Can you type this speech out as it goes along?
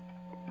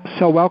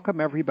So welcome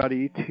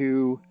everybody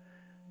to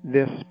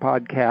this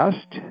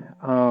podcast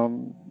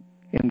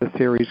in the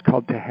series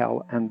called To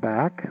Hell and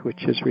Back,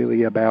 which is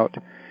really about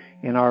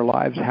in our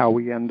lives how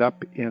we end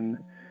up in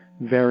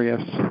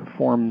various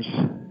forms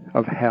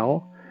of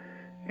hell,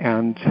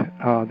 and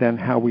then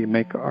how we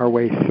make our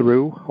way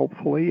through,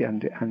 hopefully,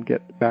 and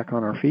get back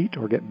on our feet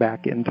or get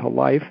back into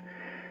life.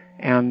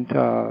 And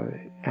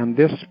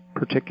this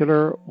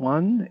particular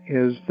one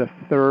is the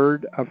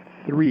third of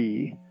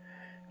three.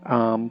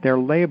 They're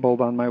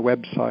labeled on my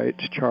website,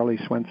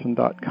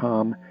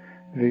 charlieswenson.com.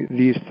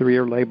 These three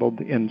are labeled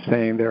in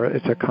saying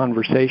it's a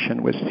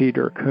conversation with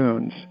Cedar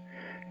Koons.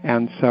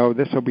 And so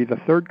this will be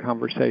the third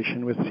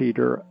conversation with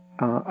Cedar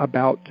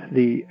about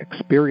the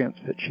experience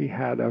that she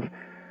had of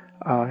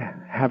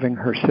having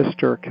her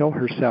sister kill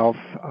herself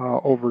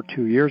over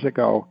 2 years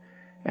ago,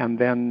 and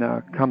then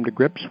come to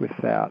grips with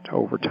that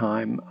over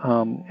time,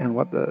 and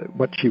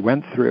what she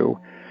went through.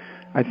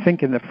 I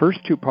think in the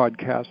first two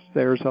podcasts,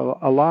 there's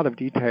a lot of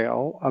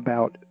detail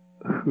about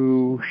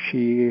who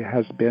she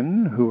has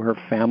been, who her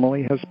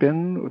family has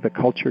been, the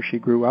culture she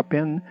grew up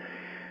in,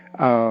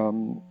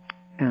 who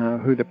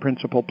the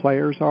principal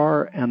players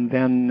are, and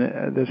then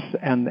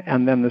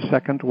then the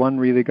second one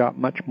really got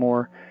much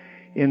more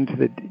into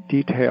the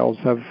details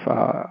of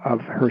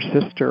her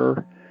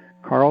sister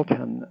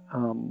Carlton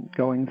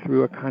going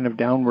through a kind of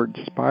downward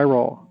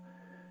spiral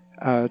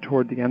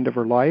toward the end of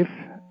her life,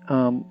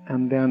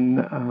 and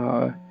then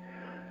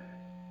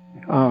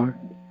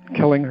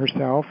killing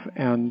herself,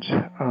 and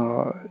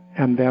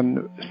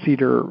then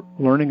Cedar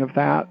learning of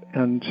that,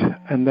 and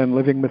then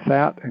living with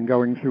that, and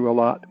going through a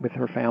lot with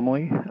her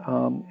family,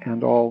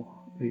 and all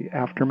the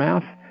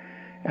aftermath,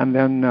 and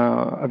then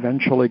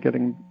eventually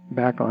getting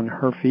back on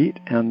her feet,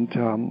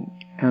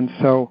 and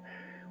so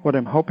what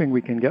I'm hoping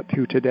we can get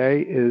to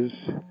today is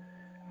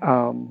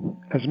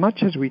as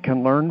much as we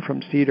can learn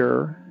from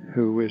Cedar,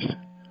 who is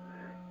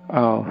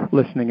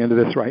listening into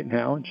this right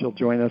now, and she'll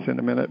join us in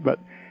a minute, but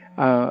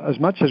as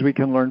much as we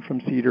can learn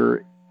from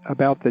Cedar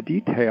about the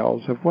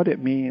details of what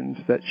it means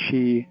that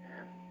she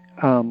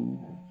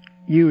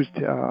used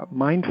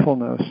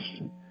mindfulness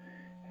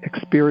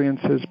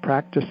experiences,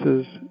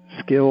 practices,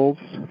 skills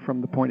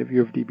from the point of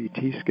view of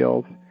DBT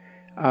skills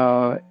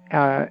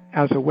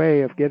as a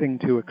way of getting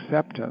to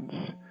acceptance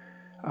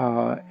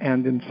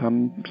and in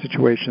some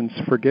situations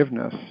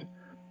forgiveness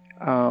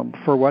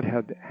for what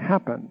had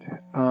happened,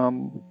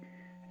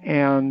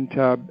 and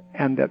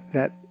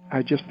that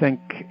I just think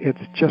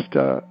it's just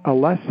a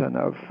lesson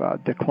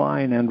of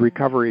decline and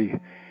recovery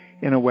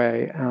in a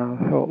way.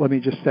 So let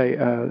me just say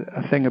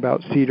a thing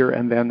about Cedar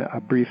and then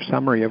a brief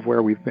summary of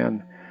where we've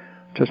been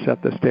to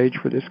set the stage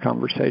for this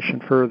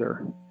conversation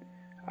further.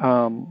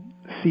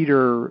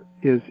 Cedar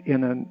is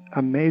in an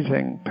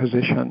amazing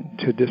position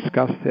to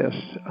discuss this.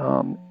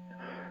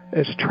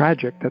 It's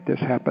tragic that this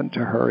happened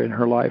to her in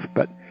her life,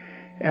 but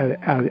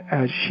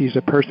as she's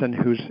a person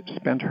who's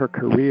spent her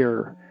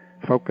career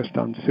focused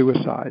on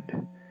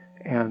suicide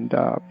and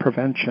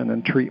prevention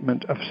and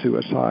treatment of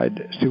suicide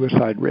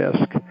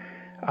risk.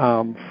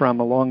 From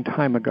a long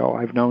time ago,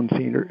 I've known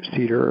Cedar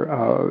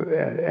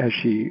as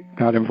she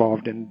got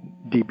involved in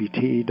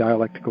DBT,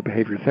 dialectical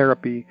behavior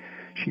therapy.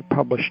 She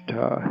published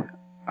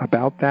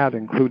about that,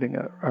 including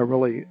a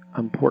really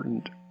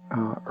important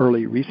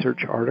early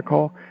research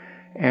article.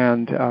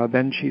 And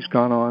then she's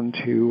gone on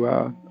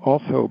to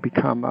also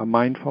become a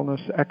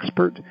mindfulness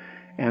expert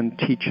and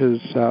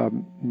teaches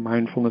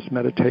mindfulness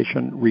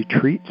meditation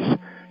retreats.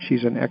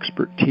 She's an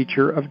expert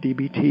teacher of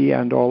DBT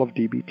and all of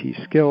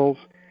DBT skills.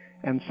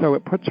 And so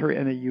it puts her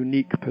in a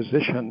unique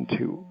position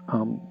to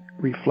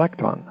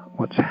reflect on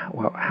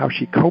how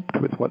she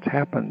coped with what's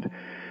happened.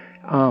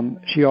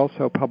 She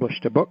also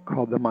published a book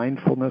called The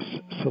Mindfulness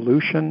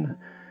Solution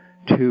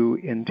to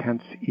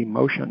Intense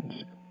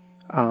Emotions.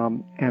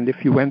 And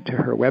if you went to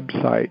her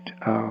website,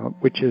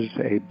 which is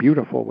a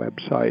beautiful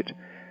website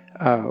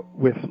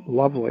with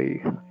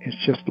lovely,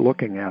 it's just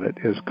looking at it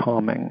is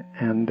calming.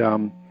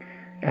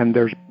 And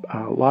there's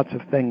lots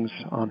of things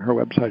on her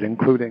website,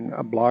 including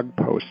blog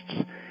posts,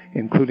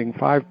 including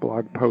 5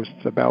 blog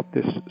posts about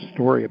this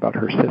story about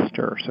her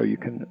sister. So you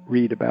can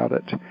read about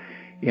it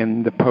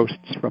in the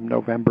posts from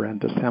November and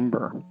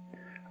December.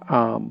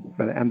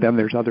 And then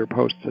there's other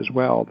posts as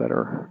well that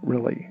are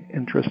really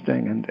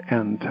interesting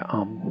and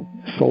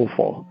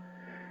soulful.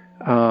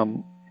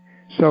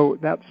 So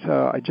that's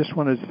I just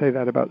wanted to say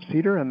that about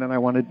Cedar, and then I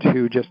wanted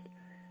to just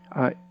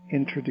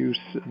introduce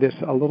this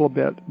a little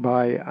bit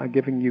by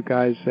giving you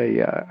guys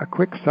a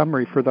quick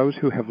summary. For those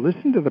who have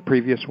listened to the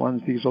previous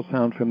ones, these will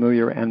sound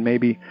familiar and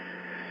maybe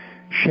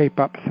shape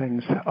up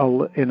things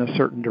in a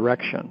certain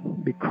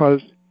direction.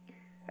 Because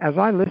as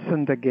I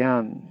listened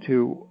again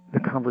to the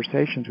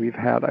conversations we've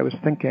had, I was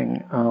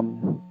thinking,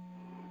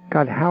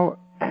 God, how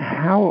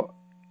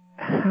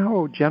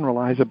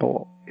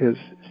generalizable is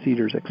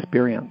Cedar's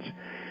experience?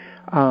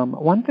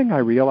 One thing I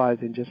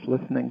realized in just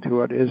listening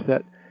to it is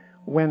that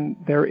when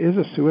there is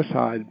a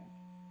suicide,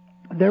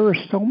 there are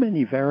so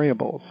many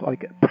variables,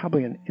 like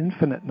probably an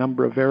infinite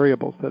number of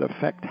variables that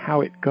affect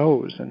how it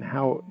goes and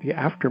how the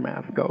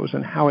aftermath goes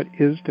and how it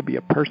is to be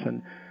a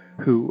person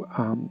who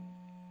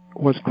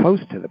was close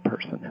to the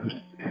person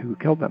who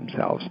killed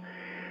themselves.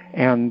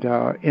 And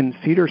in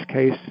Cedar's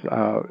case,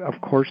 of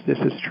course, this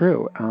is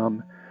true.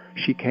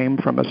 She came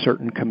from a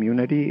certain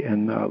community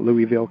in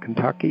Louisville,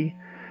 Kentucky,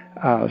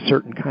 a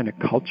certain kind of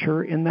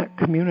culture in that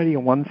community.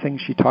 And one thing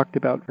she talked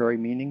about very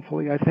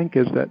meaningfully, I think,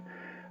 is that,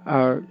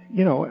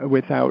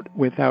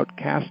 without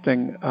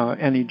casting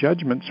any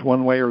judgments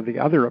one way or the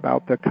other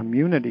about the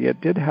community, it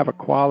did have a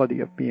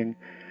quality of being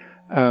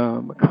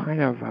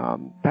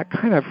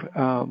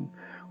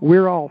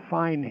we're all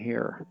fine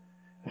here,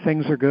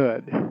 things are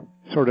good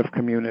sort of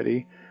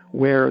community,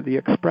 where the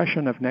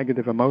expression of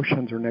negative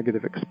emotions or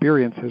negative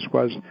experiences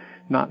was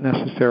not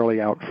necessarily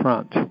out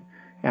front.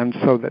 And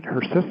so that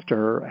her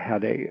sister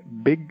had a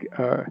big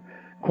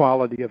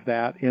quality of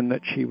that, in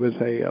that she was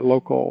a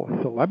local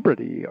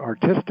celebrity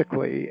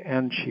artistically,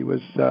 and she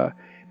was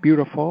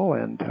beautiful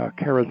and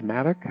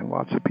charismatic, and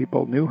lots of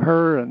people knew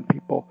her, and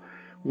people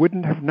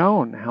wouldn't have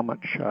known how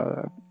much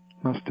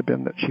must have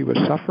been that she was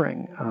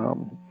suffering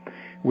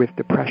with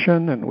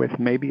depression and with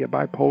maybe a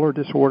bipolar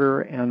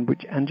disorder and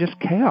just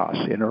chaos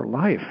in her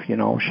life. She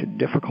had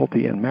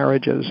difficulty in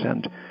marriages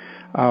and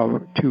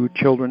 2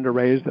 children to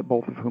raise, that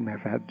both of whom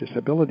have had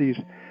disabilities.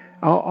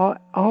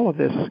 All of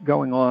this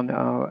going on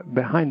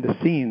behind the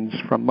scenes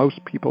from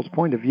most people's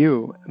point of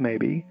view,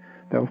 maybe,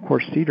 though of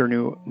course Cedar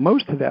knew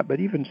most of that, but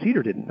even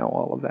Cedar didn't know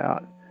all of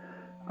that.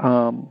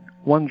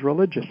 One's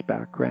religious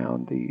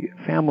background, the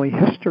family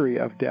history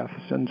of deaths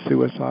and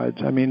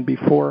suicides. I mean,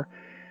 before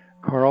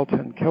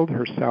Carlton killed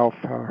herself,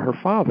 her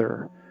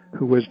father,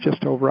 who was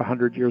just over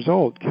 100 years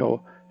old,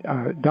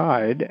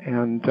 died,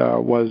 and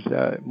was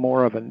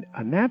more of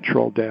a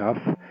natural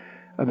death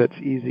that's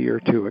easier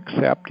to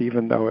accept,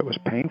 even though it was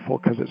painful,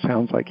 because it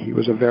sounds like he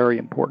was a very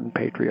important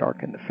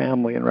patriarch in the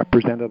family and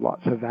represented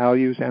lots of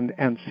values,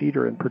 and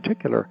Cedar in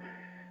particular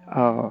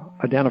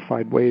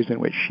identified ways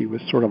in which she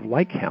was sort of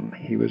like him.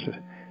 He was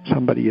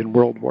somebody in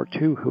World War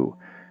II who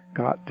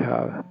got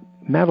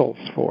medals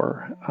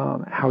for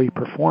how he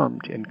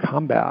performed in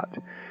combat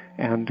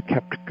and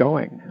kept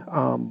going.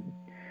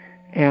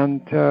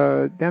 And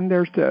then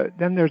there's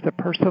the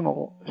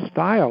personal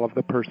style of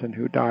the person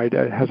who died.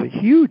 It has a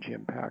huge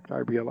impact, I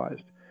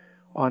realized,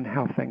 on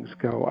how things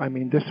go. I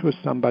mean, this was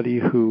somebody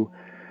who,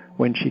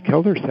 when she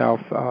killed herself,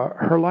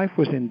 her life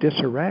was in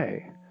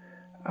disarray.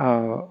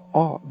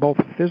 Both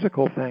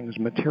physical things,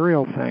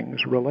 material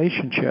things,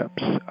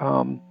 relationships,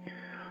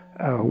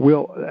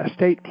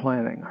 estate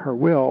planning, her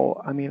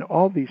will. I mean,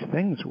 all these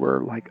things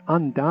were like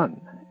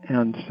undone.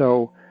 And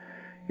so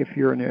if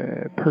you're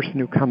a person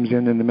who comes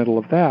in the middle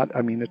of that,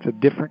 I mean, it's a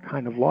different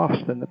kind of loss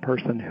than the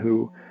person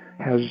who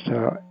has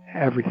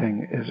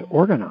everything is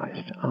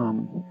organized.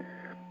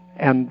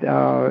 And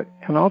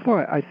also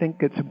I think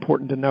it's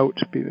important to note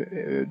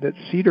that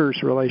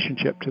Cedar's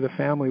relationship to the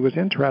family was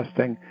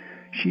interesting.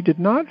 She did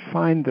not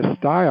find the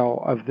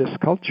style of this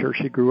culture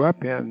she grew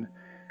up in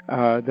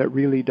that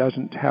really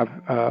doesn't have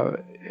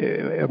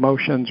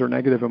emotions or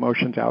negative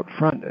emotions out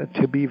front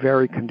to be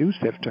very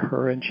conducive to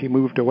her, and she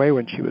moved away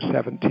when she was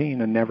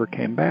 17 and never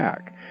came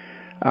back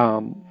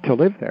to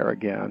live there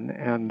again,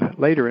 and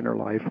later in her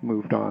life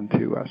moved on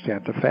to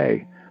Santa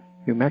Fe,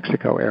 New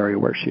Mexico area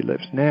where she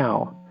lives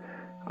now.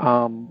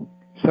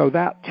 So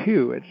that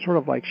too, it's sort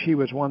of like she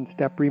was one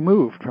step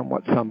removed from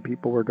what some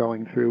people were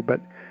going through,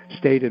 but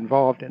stayed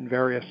involved in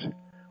various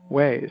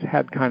ways,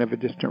 had kind of a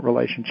distant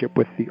relationship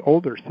with the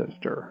older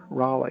sister,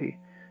 Raleigh.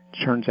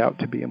 Turns out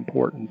to be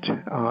important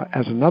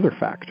as another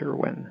factor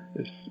when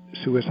this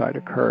suicide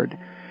occurred,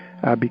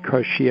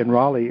 because she and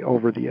Raleigh,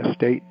 over the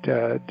estate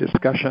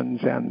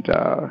discussions and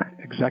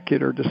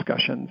executor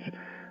discussions,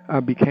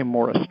 became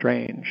more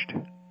estranged.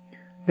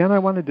 Then I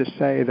wanted to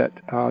say that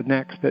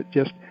next that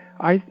just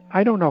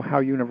I don't know how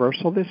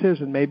universal this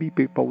is, and maybe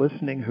people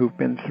listening who've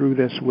been through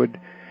this would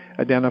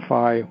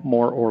identify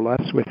more or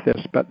less with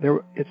this, but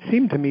it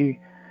seemed to me,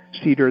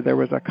 Cedar, there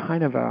was a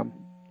kind of a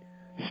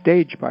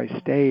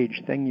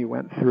stage-by-stage thing you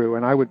went through,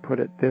 and I would put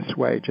it this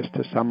way, just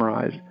to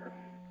summarize,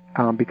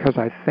 because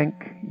I think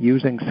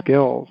using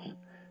skills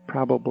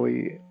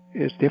probably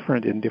is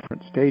different in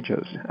different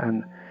stages.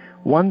 And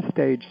one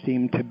stage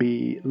seemed to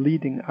be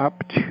leading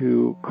up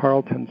to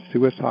Carlton's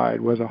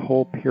suicide was a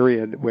whole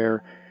period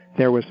where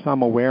there was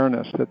some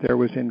awareness that there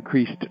was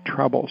increased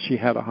trouble. She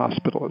had a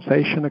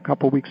hospitalization a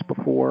couple weeks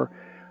before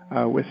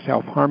with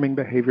self-harming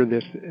behavior.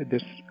 This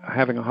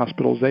having a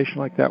hospitalization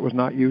like that was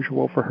not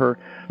usual for her.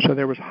 So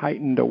there was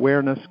heightened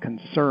awareness,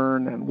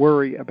 concern, and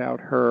worry about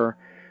her,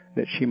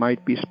 that she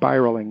might be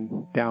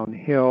spiraling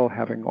downhill,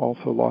 having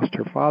also lost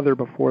her father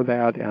before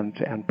that,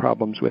 and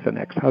problems with an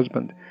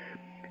ex-husband.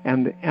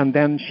 And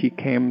then she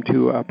came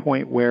to a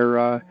point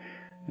where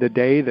the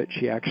day that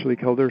she actually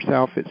killed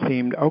herself, it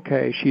seemed,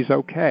 okay, she's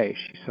okay.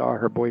 She saw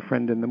her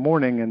boyfriend in the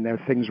morning, and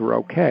things were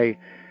okay.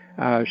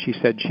 She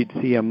said she'd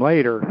see him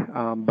later,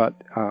 but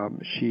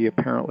she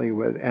apparently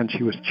was, and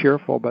she was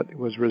cheerful, but it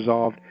was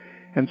resolved.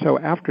 And so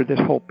after this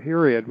whole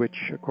period,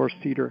 which, of course,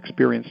 Cedar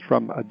experienced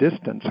from a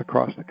distance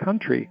across the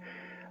country,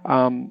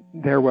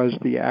 there was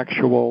the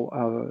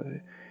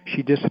actual,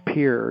 she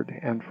disappeared,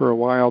 and for a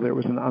while there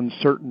was an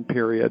uncertain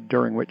period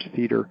during which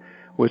Cedar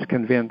was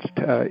convinced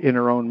in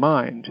her own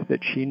mind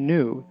that she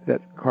knew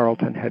that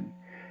Carlton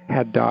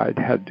had died,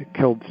 had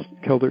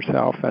killed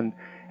herself, and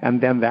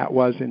then that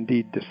was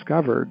indeed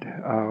discovered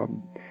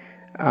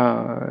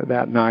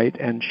that night,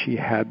 and she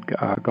had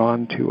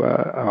gone to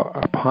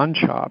a pawn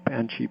shop,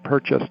 and she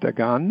purchased a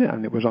gun,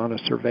 and it was on a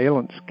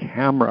surveillance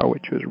camera,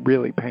 which was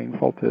really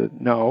painful to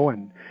know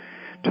and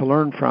to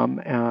learn from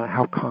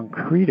how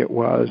concrete it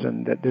was,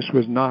 and that this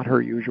was not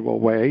her usual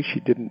way. She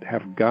didn't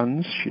have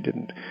guns. She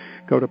didn't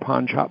go to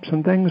pawn shops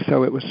and things,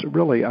 so it was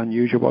really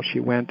unusual. She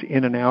went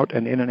in and out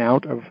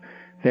of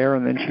there,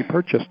 and then she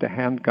purchased a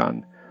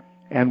handgun.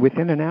 And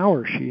within an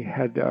hour, she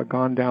had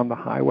gone down the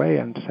highway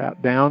and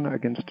sat down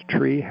against a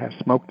tree, had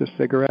smoked a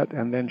cigarette,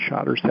 and then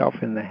shot herself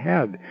in the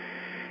head.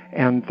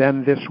 And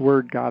then this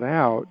word got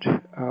out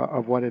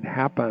of what had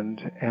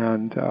happened,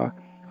 and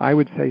I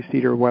would say,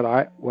 Cedar, what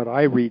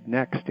I read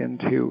next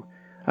into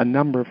a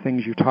number of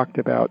things you talked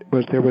about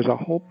was there was a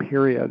whole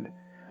period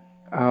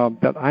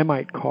that I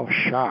might call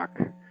shock,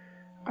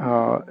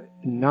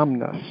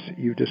 numbness.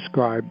 You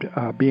described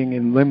being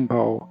in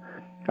limbo.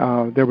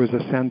 There was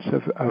a sense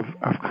of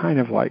kind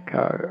of like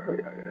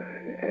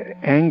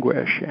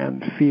anguish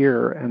and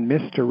fear and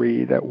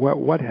mystery that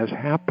what has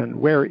happened?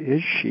 Where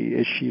is she?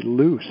 Is she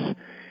loose?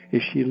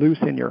 Is she loose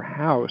in your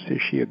house?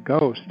 Is she a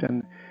ghost?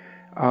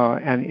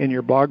 And in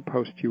your blog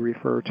post, you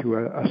refer to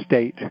a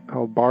state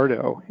called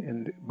bardo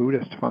in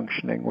Buddhist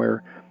functioning,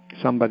 where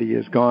somebody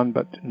is gone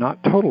but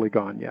not totally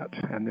gone yet,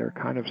 and they're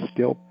kind of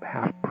still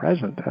half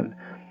present and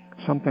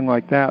something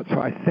like that. So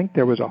I think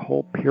there was a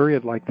whole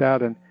period like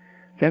that, and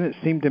then it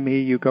seemed to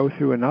me you go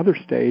through another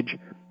stage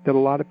that a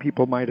lot of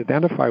people might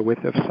identify with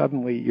if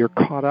suddenly you're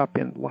caught up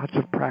in lots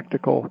of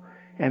practical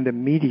and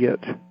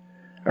immediate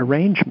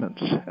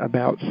arrangements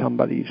about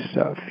somebody's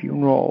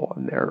funeral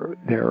and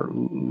their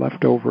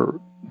leftover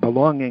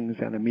belongings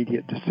and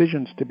immediate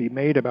decisions to be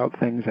made about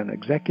things and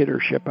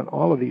executorship and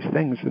all of these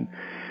things and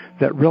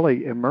that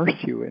really immerse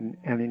you in,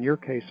 and in your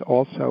case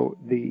also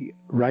the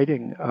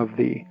writing of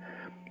the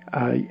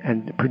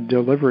and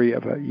delivery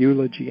of a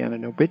eulogy and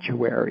an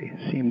obituary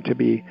seemed to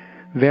be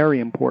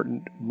very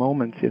important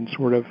moments in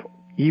sort of,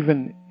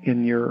 even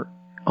in your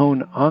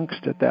own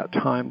angst at that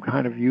time,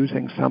 kind of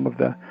using some of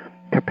the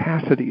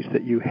capacities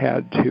that you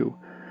had to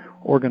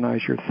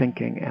organize your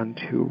thinking and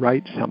to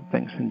write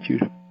something, since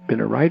you've been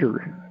a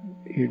writer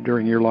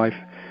during your life,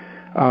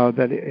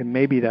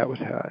 maybe that was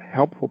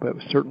helpful, but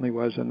it certainly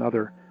was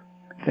another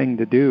thing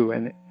to do.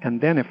 And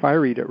then, if I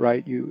read it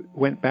right, you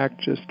went back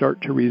to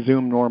start to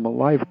resume normal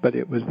life, but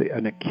it was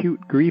an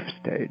acute grief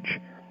stage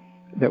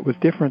that was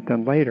different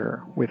than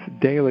later, with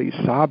daily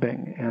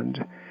sobbing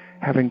and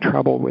having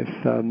trouble with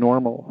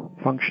normal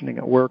functioning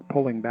at work,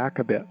 pulling back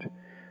a bit,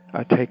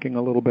 taking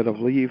a little bit of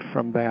leave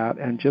from that,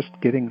 and just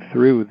getting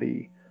through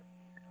the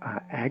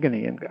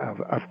agony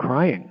of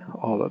crying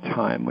all the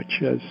time,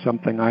 which is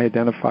something I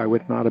identify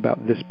with, not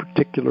about this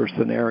particular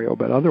scenario,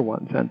 but other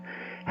ones, and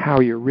how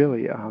you're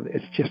really,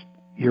 it's just,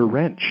 you're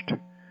wrenched.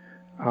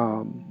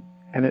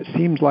 And it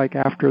seems like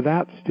after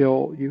that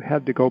still you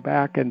had to go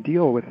back and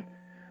deal with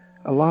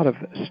a lot of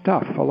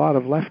stuff, a lot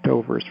of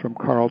leftovers from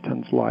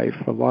Carlton's life,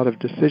 a lot of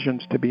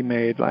decisions to be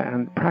made,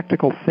 and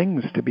practical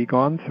things to be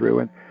gone through.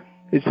 And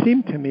it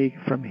seemed to me,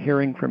 from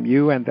hearing from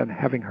you and then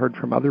having heard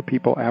from other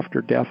people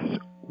after deaths,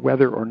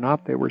 whether or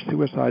not they were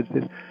suicides,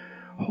 this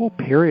whole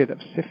period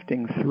of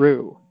sifting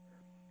through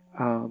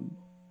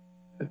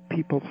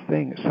people's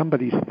things,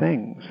 somebody's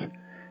things,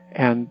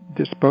 and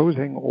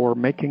disposing or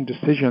making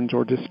decisions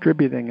or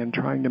distributing and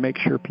trying to make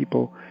sure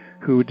people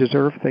who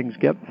deserve things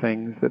get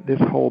things, that this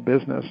whole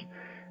business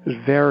is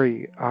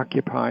very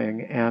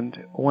occupying. And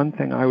one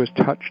thing I was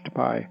touched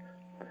by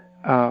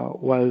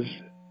was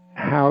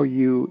how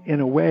you,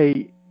 in a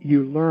way,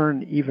 you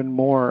learn even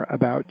more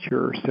about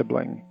your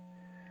sibling,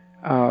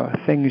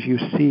 things you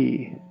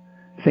see,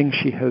 things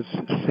she has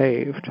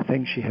saved,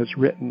 things she has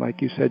written.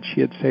 Like you said,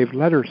 she had saved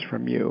letters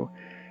from you.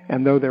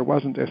 And though there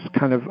wasn't this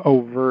kind of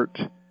overt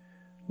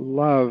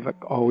love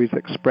always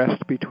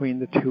expressed between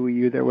the two of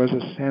you, there was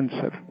a sense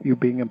of you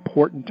being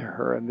important to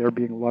her and there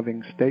being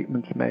loving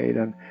statements made,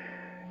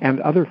 and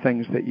other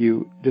things that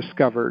you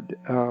discovered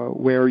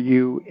where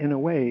you, in a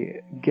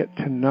way, get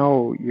to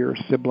know your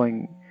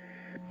sibling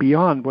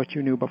beyond what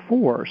you knew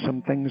before.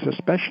 Some things,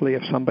 especially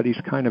if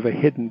somebody's kind of a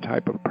hidden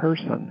type of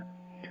person.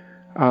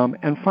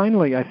 And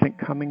finally, I think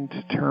coming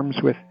to terms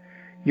with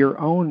your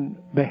own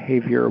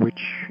behavior, which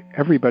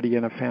everybody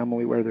in a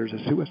family where there's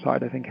a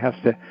suicide, I think, has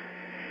to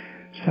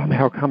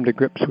somehow come to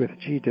grips with,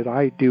 gee, did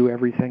I do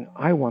everything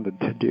I wanted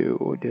to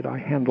do? Did I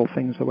handle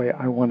things the way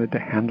I wanted to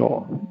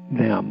handle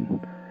them?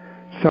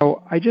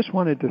 So I just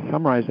wanted to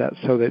summarize that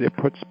so that it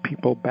puts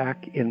people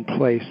back in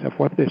place of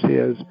what this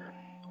is,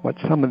 what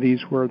some of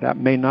these were that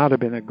may not have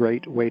been a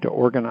great way to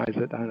organize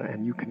it,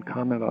 and you can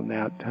comment on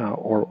that,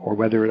 or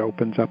whether it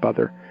opens up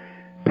other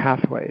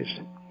pathways.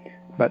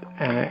 But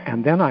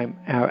and then I'm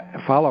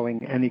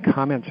following any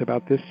comments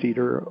about this,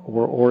 Cedar,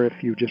 or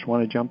if you just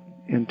want to jump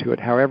into it,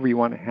 however you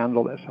want to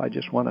handle this. I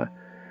just want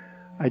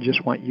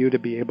you to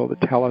be able to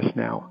tell us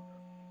now.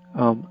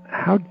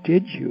 How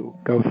did you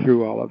go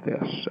through all of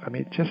this? I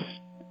mean, just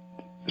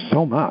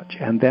so much,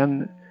 and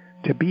then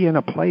to be in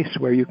a place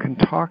where you can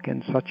talk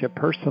in such a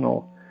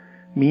personal,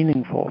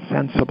 meaningful,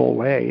 sensible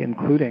way,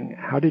 including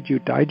how did you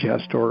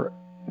digest or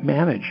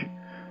manage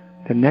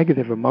the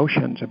negative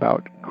emotions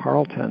about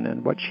Carlton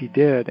and what she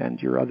did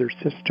and your other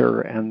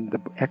sister and the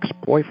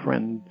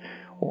ex-boyfriend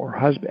or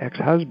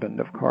ex-husband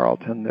of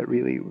Carlton that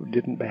really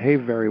didn't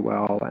behave very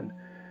well,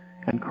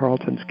 and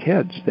Carlton's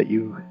kids that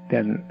you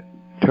then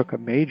took a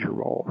major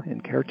role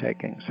in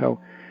caretaking. So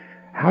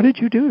how did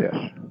you do this?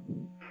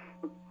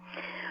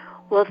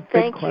 Well,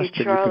 thank you,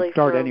 Charlie. You can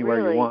start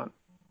anywhere you want.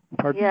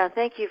 Pardon? Yeah,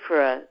 thank you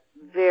for a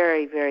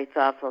very, very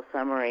thoughtful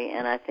summary,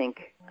 and I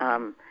think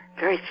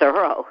very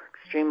thorough,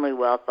 extremely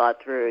well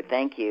thought through.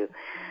 Thank you.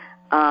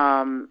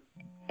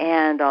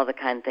 And all the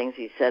kind of things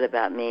you said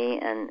about me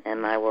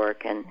and my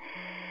work. And,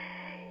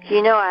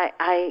 you know,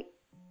 I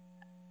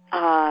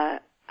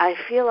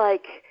feel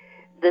like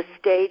the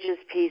stages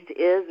piece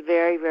is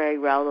very, very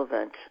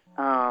relevant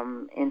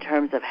in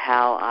terms of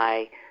how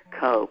I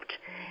coped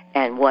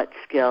and what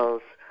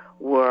skills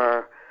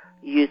were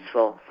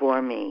useful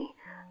for me.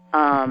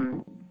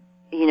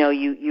 You know,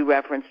 you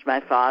referenced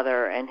my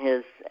father and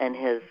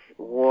his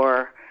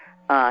war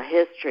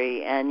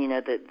history, and you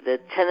know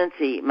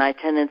my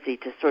tendency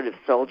to sort of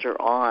soldier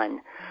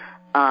on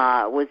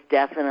was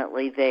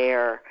definitely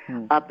there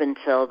up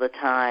until the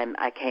time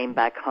I came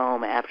back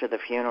home after the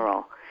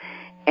funeral,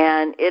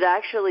 and it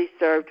actually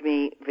served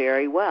me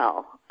very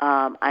well.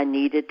 I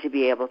needed to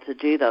be able to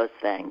do those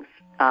things,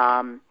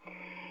 and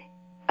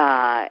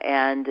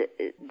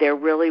there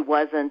really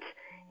wasn't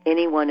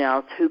anyone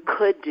else who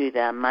could do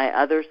them. My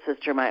older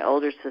sister,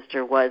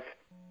 was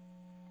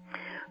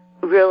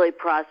really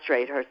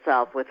prostrate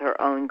herself with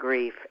her own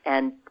grief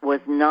and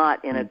was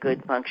not in a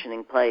good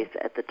functioning place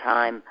at the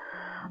time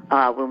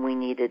when we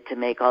needed to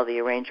make all the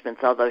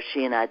arrangements, although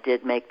she and I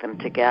did make them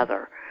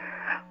together.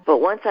 But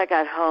once I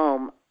got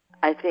home,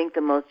 I think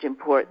the most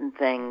important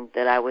thing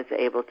that I was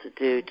able to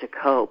do to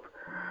cope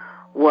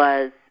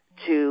was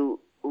to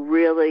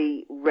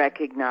really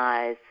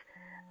recognize,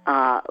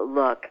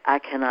 look, I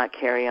cannot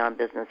carry on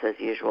business as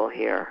usual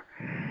here.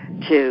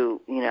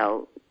 To,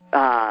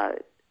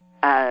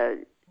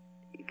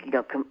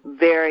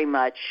 very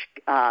much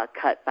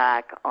cut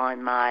back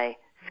on my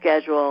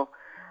schedule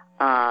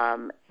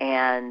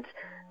and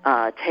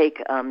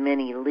take a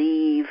mini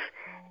leave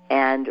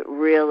and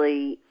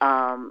really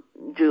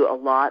do a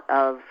lot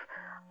of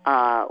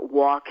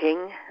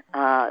walking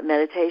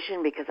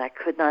meditation because I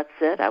could not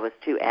sit. I was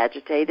too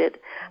agitated.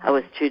 I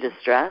was too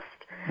distressed.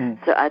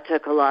 So I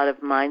took a lot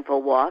of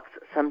mindful walks,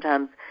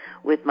 sometimes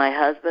with my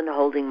husband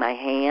holding my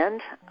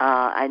hand.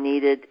 I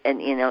needed,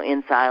 and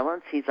in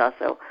silence. He's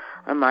also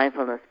a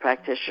mindfulness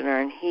practitioner,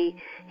 and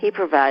he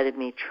provided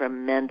me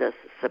tremendous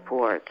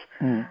support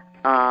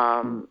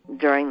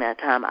during that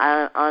time.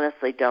 I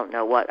honestly don't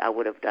know what I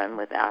would have done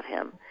without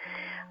him.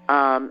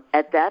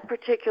 At that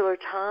particular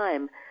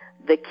time,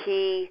 the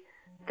key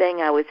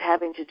thing I was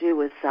having to do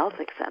was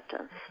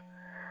self-acceptance.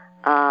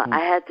 I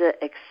had to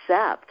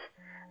accept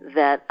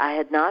that I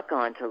had not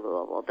gone to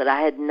Louisville, that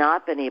I had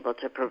not been able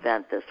to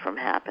prevent this from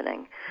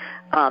happening,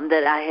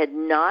 that I had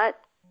not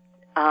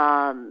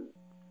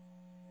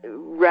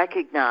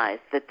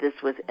recognized that this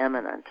was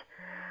imminent.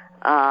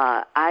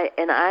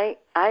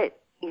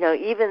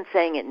 Even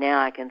saying it now,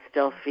 I can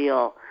still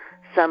feel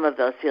some of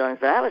those feelings,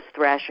 but I was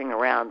thrashing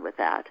around with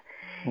that.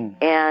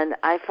 And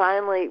I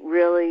finally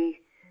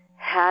really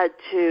had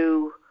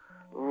to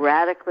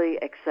radically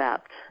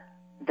accept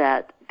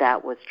that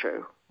that was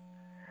true,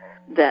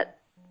 that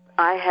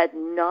I had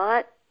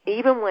not,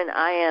 even when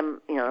I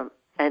am,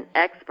 an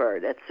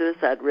expert at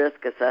suicide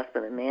risk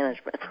assessment and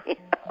management,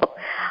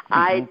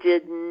 I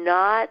did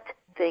not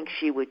think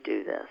she would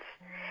do this.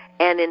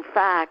 And in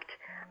fact,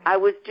 I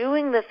was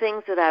doing the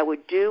things that I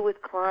would do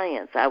with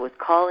clients. I was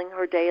calling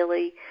her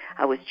daily.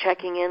 I was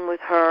checking in with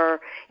her,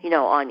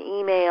 on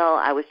email.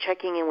 I was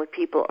checking in with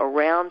people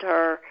around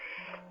her.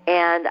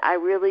 And I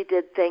really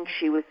did think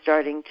she was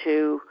starting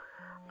to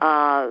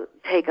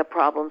take a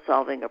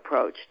problem-solving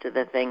approach to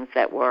the things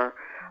that were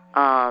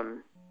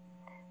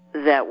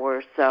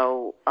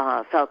so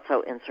felt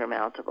so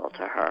insurmountable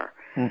to her.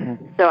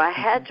 So I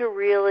had to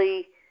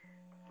really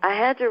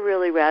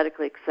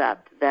radically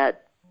accept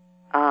that.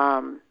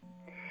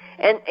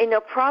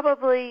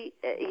 Probably,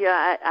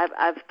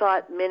 I've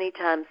thought many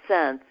times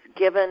since,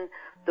 given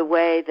the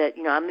way that,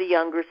 I'm the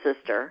younger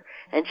sister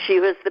and she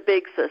was the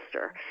big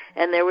sister,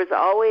 and there was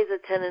always a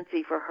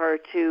tendency for her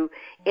to,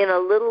 in a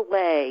little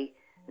way,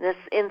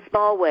 in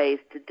small ways,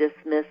 to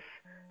dismiss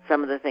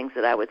some of the things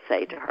that I would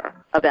say to her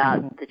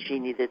about that she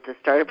needed to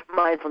start a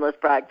mindfulness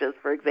practice,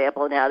 for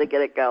example, and how to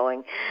get it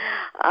going.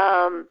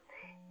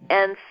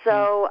 And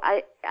so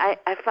I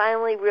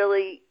finally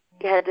really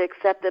had to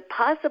accept that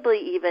possibly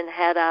even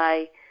had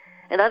I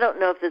and I don't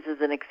know if this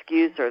is an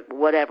excuse or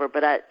whatever,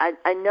 but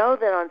I know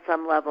that on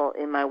some level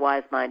in my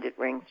wise mind it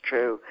rings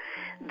true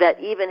that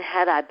even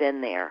had I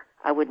been there,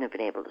 I wouldn't have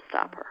been able to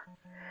stop her.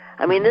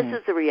 I mean, this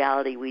is the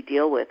reality we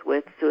deal with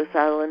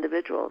suicidal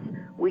individuals.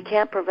 We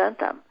can't prevent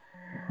them.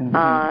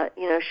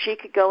 She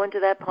could go into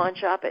that pawn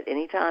shop at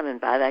any time and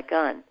buy that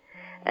gun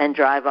and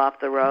drive off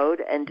the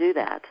road and do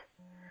that.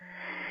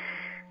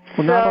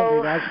 Well, not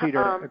only that,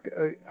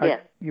 Cedar,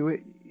 yes.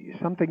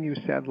 Something you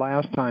said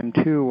last time,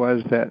 too,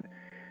 was that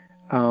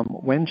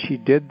when she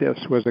did this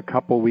was a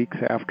couple weeks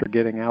after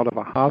getting out of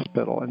a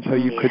hospital. And so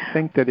you could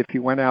think that if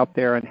you went out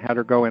there and had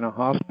her go in a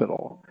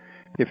hospital,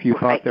 if you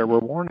thought there were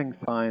warning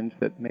signs,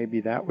 that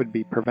maybe that would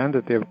be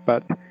preventative.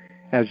 But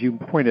as you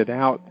pointed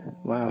out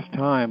last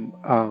time,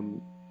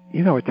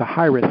 it's a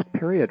high-risk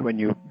period when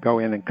you go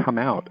in and come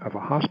out of a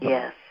hospital.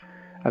 Yes.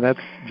 And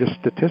that's just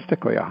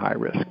statistically a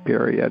high-risk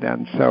period.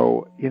 And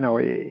so,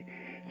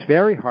 it's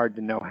very hard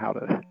to know how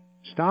to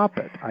stop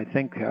it. I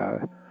think,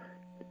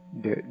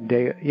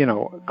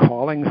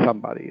 calling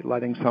somebody,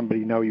 letting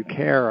somebody know you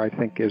care, I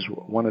think is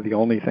one of the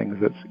only things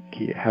that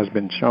has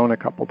been shown a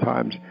couple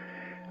times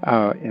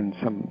in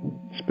some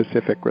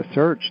specific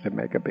research to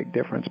make a big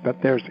difference. But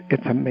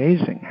it's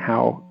amazing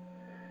how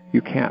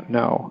you can't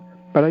know.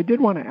 But I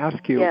did want to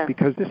ask you,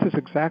 because this is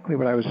exactly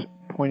what I was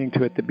pointing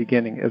to at the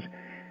beginning, is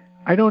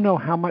I don't know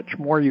how much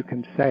more you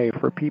can say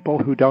for people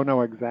who don't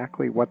know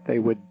exactly what they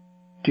would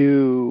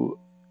do,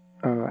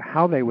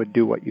 how they would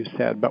do what you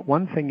said. But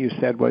one thing you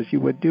said was you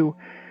were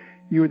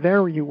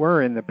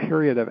in the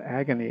period of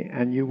agony,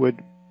 and you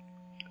would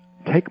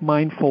take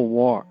mindful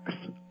walks.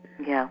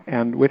 Yeah.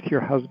 And with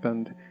your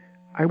husband,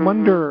 I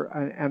wonder,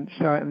 and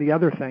the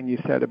other thing you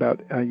said about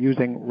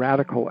using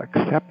radical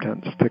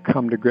acceptance to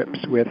come to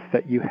grips with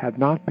that you had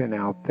not been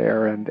out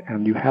there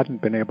and you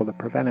hadn't been able to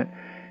prevent it.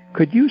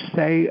 Could you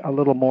say a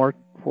little more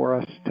for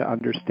us to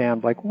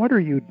understand, like, what are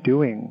you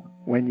doing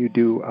when you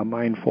do a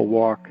mindful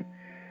walk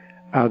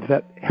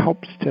that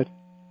helps to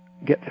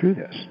get through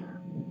this?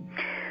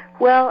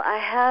 Well, I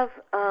have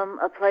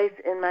a place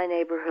in my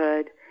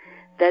neighborhood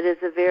that is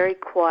a very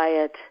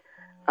quiet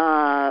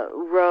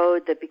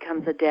road that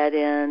becomes a dead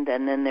end,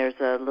 and then there's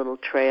a little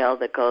trail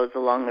that goes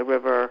along the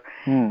river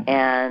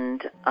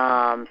and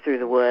through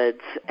the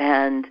woods,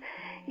 and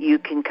you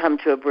can come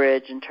to a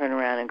bridge and turn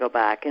around and go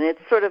back. And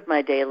it's sort of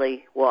my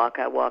daily walk.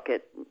 I walk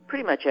it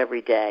pretty much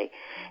every day,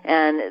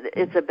 and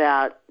it's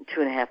about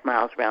 2.5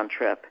 miles round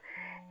trip.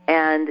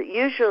 And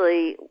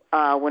usually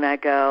when I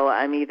go,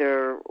 I'm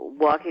either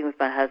walking with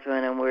my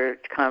husband and we're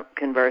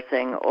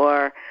conversing,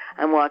 or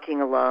I'm walking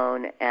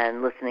alone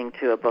and listening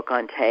to a book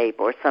on tape,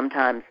 or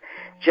sometimes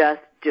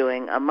just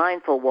doing a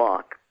mindful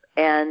walk.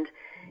 And,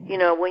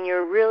 when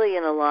you're really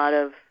in a lot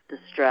of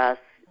distress,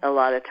 a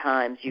lot of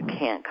times you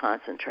can't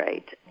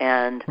concentrate.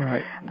 And,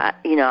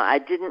 I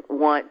didn't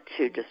want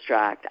to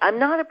distract. I'm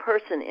not a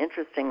person,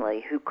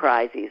 interestingly, who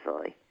cries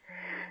easily.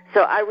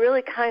 So I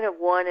really kind of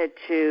wanted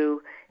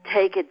to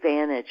take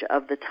advantage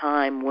of the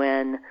time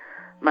when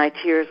my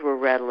tears were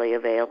readily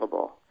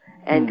available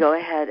and go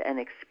ahead and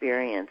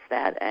experience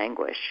that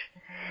anguish.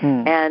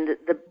 And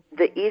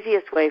the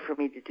easiest way for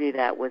me to do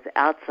that was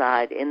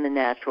outside in the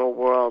natural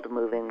world,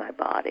 moving my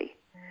body.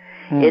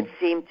 It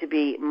seemed to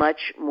be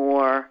much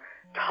more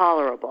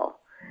tolerable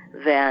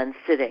than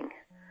sitting.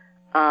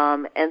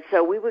 And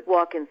so we would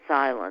walk in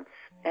silence.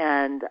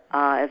 And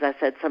as I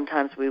said,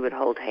 sometimes we would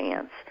hold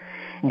hands.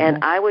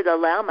 And I would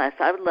allow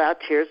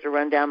tears to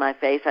run down my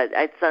face.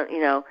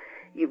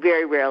 You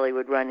very rarely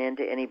would run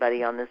into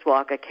anybody on this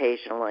walk,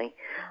 occasionally.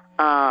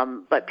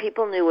 But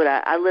people knew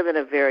I live in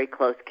a very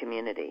close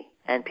community,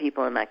 and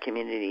people in my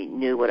community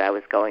knew what I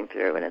was going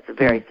through, and it's a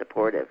very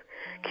supportive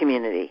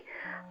community.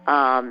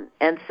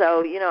 And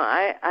so,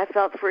 I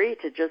felt free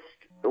to just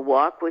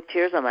walk with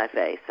tears on my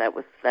face.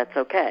 That's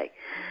okay.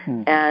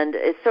 And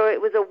so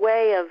it was a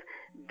way of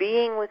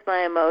being with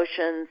my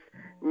emotions,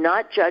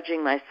 not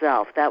judging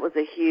myself. That was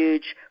a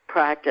huge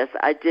practice.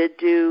 I did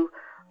do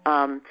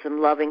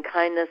some loving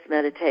kindness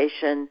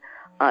meditation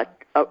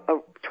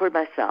toward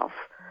myself.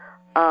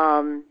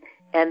 And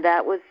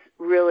that was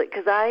really,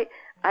 because I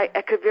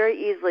could very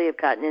easily have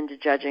gotten into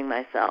judging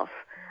myself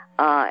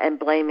and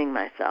blaming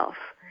myself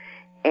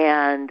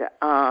and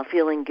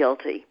feeling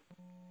guilty.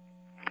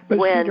 But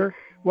when Cedar,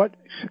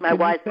 my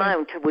wise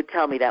mind would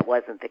tell me that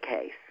wasn't the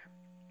case.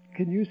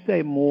 Can you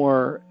say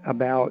more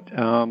about,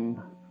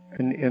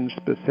 in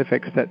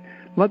specifics, that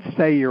let's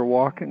say you're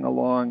walking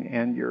along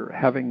and you're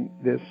having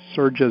this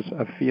surges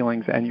of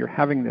feelings and you're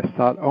having this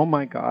thought, oh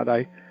my God,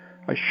 I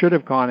should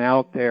have gone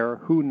out there,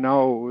 who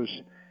knows,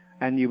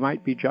 and you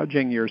might be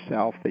judging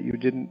yourself that you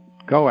didn't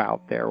go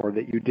out there or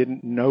that you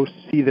didn't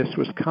see this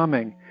was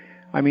coming.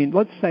 I mean,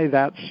 let's say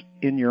that's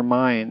in your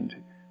mind.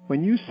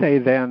 When you say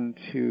then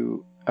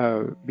to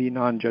be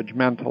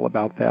non-judgmental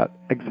about that,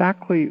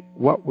 exactly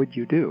what would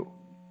you do?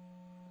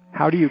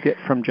 How do you get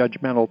from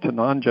judgmental to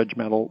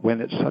non-judgmental when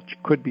it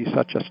could be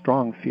such a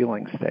strong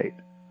feeling state?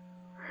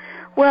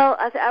 Well,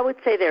 I would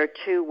say there are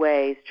two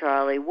ways,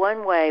 Charlie.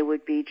 One way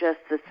would be just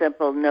the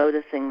simple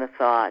noticing the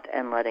thought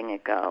and letting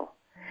it go.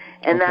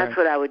 And that's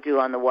what I would do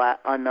on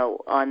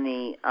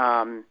the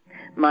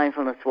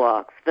mindfulness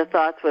walks. The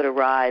thoughts would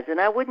arise,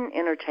 and I wouldn't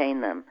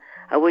entertain them.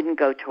 I wouldn't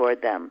go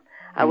toward them.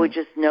 I would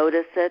just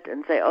notice it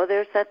and say, "Oh,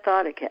 there's that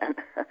thought again,"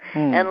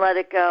 and let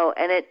it go.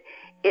 And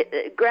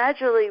it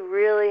gradually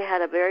really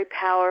had a very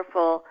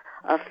powerful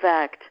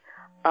effect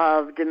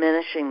of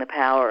diminishing the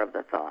power of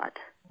the thought.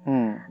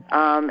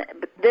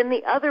 But then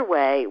the other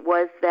way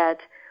was that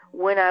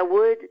when I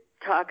would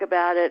talk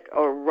about it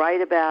or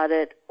write about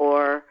it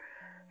or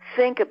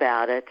think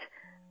about it,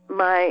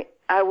 I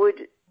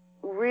would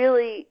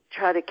really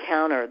try to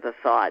counter the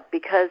thought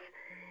because,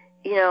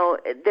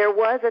 there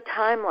was a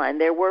timeline.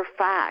 There were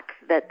facts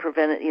that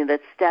prevented,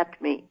 that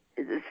stepped me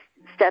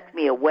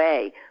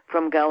away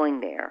from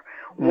going there.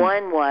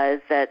 One was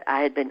that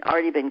I had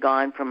already been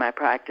gone from my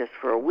practice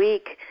for a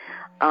week,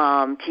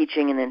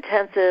 teaching an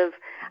intensive.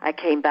 I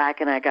came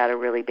back and I got a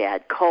really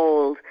bad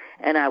cold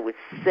and I was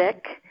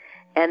sick.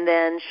 And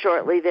then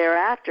shortly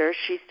thereafter,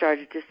 she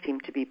started to seem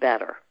to be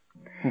better.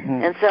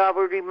 And so I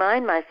would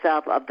remind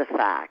myself of the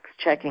facts,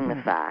 checking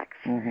the facts.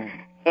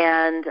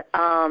 And,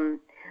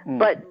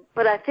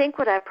 but I think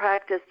what I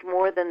practiced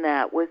more than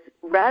that was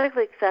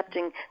radically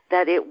accepting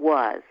that it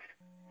was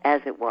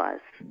as it was,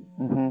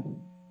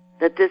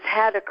 that this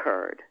had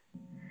occurred,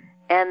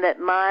 and that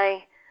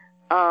my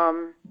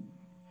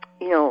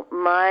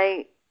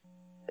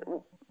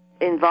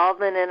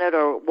involvement in it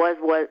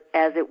was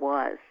as it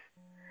was,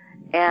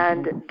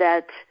 and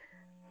that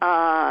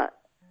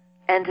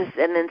and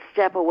then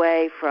step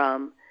away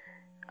from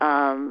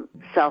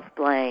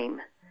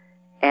self-blame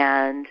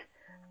and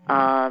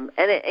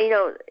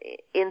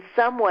in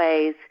some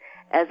ways,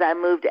 as I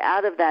moved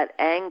out of that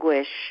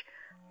anguish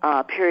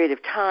period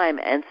of time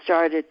and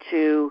started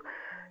to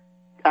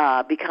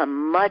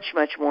become much,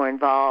 much more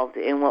involved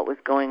in what was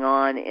going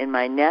on in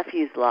my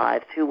nephews'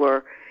 lives, who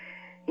were,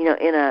 in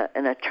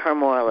a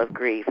turmoil of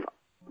grief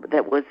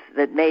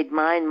that made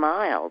mine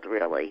mild,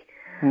 really.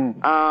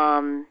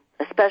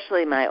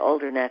 Especially my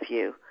older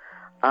nephew,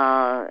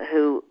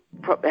 who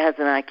has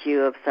an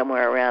IQ of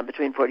somewhere around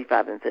between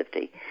 45 and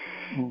 50.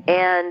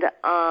 And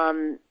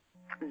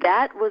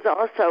that was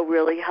also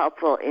really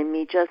helpful in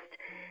me just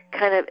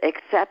kind of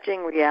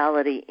accepting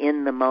reality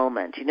in the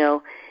moment.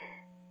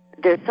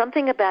 There's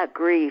something about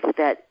grief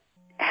that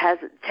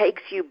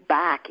takes you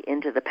back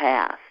into the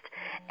past.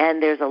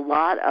 And there's a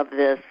lot of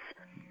this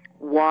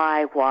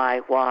why.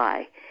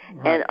 Right.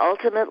 And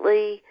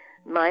ultimately,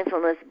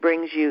 mindfulness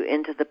brings you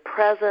into the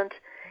present,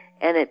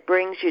 and it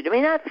brings you, it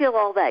may not feel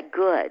all that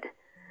good,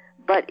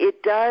 but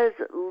it does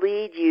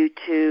lead you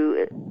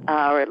to,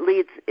 or it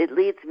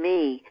leads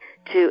me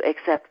to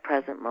accept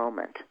present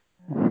moment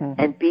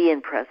and be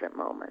in present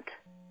moment,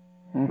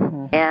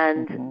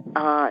 and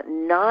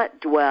not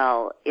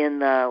dwell in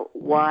the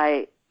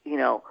why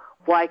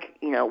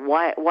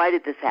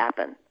did this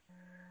happen?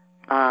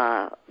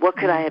 What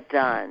could I have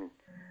done?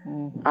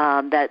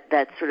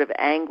 That sort of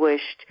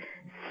anguished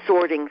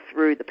sorting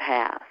through the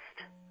past.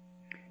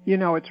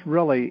 It's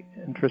really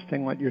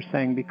interesting what you're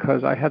saying,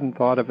 because I hadn't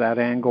thought of that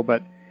angle,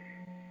 but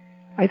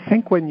I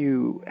think when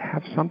you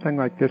have something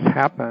like this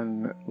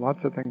happen,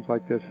 lots of things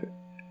like this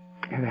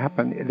can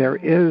happen, there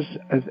is,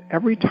 as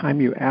every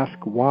time you ask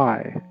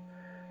why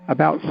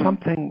about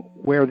something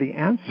where the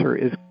answer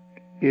is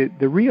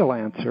the real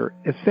answer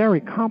is very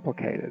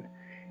complicated.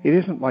 It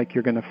isn't like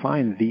you're going to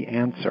find the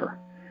answer.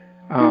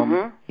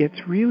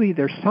 It's really,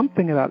 there's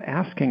something about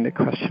asking the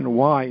question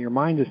why. Your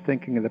mind is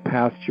thinking of the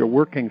past, you're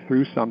working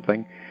through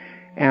something,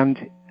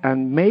 and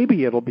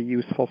maybe it'll be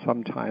useful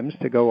sometimes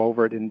to go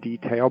over it in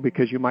detail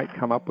because you might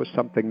come up with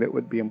something that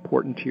would be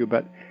important to you,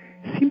 but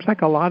it seems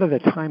like a lot of the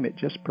time it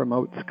just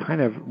promotes kind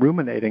of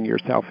ruminating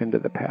yourself into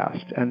the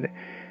past and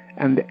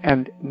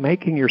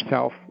making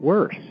yourself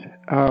worse.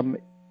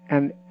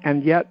 And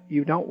yet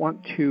you don't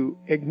want to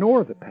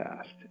ignore the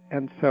past.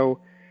 And so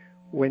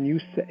when you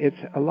say,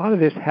 a lot of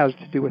this has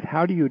to do with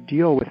how do you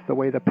deal with the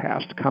way the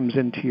past comes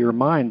into your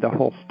mind, the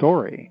whole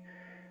story.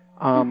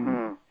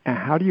 And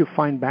how do you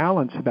find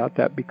balance about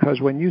that?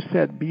 Because when you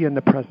said be in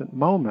the present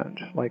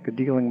moment, like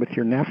dealing with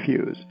your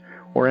nephews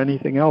or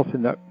anything else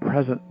in the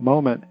present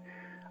moment,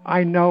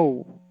 I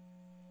know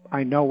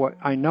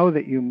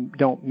that you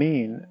don't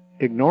mean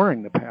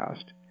ignoring the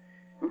past.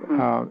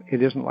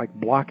 It isn't like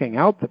blocking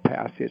out the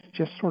past. It's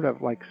just sort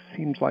of like,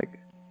 seems like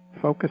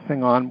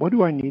focusing on what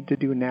do I need to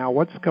do now,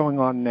 what's going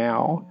on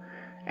now,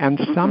 and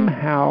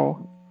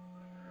somehow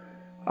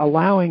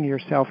allowing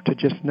yourself to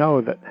just know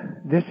that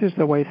this is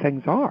the way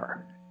things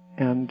are.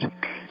 And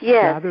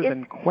rather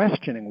than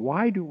questioning,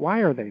 why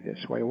are they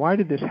this way? Why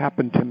did this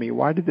happen to me?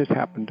 Why did this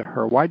happen to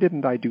her? Why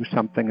didn't I do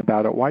something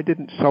about it? Why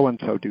didn't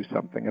so-and-so do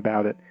something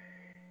about it?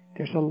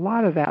 There's a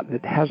lot of that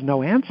has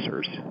no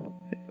answers.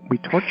 We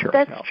torture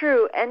ourselves. That's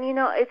true. And,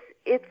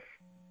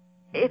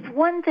 it's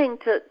one thing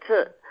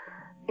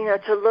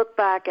to look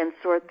back and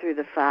sort through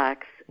the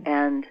facts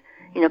and,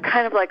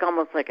 kind of like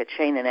almost like a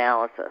chain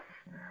analysis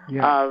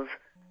of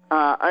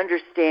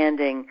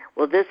understanding,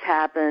 well, this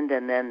happened,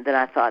 and then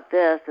I thought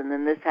this, and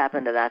then this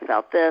happened, and I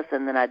felt this,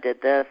 and then I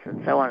did this,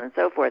 and so on and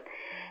so forth.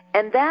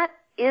 And that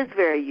is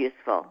very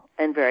useful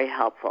and very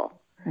helpful.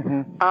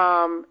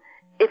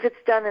 If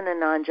it's done in a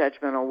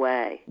non-judgmental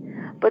way.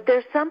 But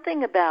there's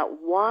something about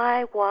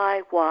why,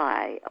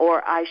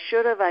 or I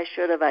should have,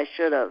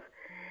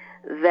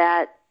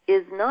 that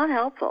is not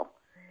helpful.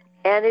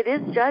 And it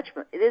is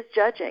judgment. It is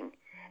judging.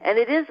 And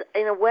it is,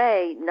 in a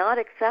way, not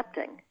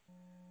accepting.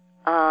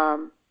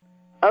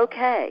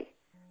 Okay,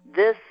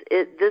 this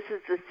is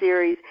the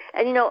series.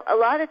 And, you know, a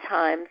lot of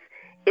times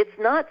it's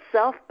not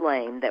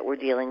self-blame that we're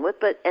dealing with,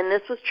 and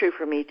this was true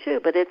for me too,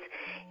 but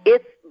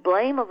it's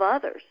blame of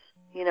others.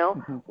 You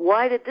know,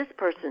 why did this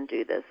person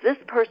do this? This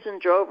person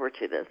drove her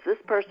to this. This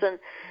person,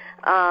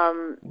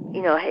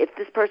 you know, if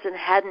this person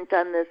hadn't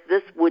done this,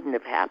 this wouldn't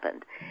have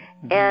happened.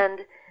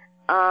 And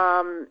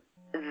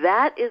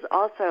that is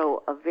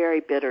also a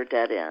very bitter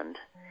dead end.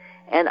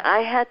 And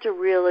I had to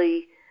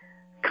really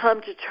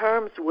come to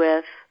terms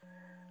with,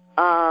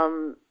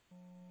 you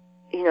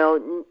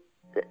know,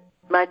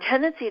 my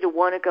tendency to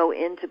want to go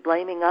into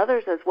blaming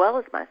others as well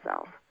as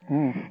myself,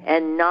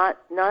 and not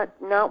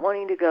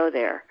wanting to go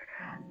there.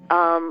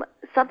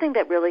 Something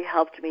that really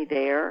helped me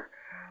there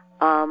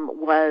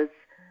was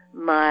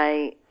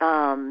my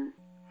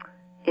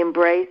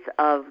embrace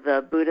of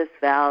the Buddhist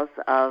vows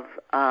of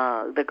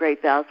the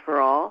Great Vows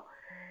for All,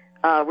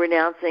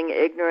 renouncing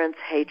ignorance,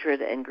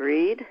 hatred, and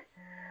greed.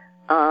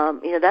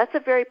 You know, that's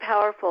a very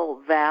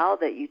powerful vow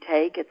that you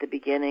take at the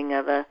beginning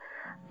of a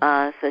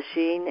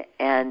sesshin,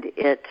 and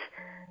it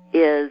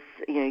is,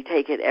 you know, you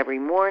take it every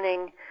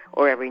morning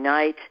or every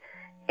night,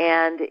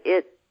 and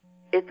it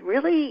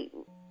really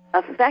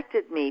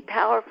affected me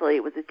powerfully.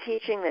 It was a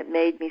teaching that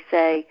made me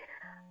say,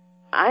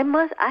 I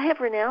have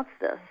renounced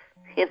this,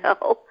 you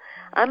know.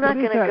 I'm not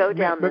going to go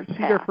down this path.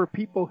 But Cedar, for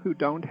people who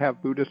don't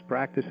have Buddhist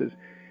practices,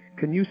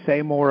 can you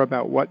say more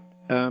about what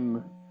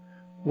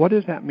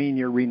does that mean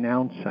you're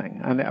renouncing?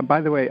 And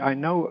by the way, I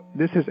know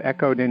this is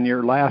echoed in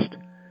your last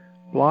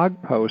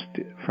blog post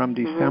from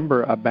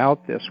December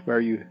about this, where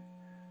you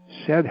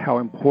said how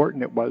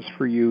important it was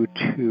for you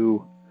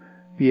to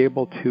be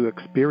able to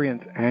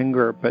experience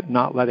anger but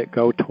not let it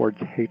go towards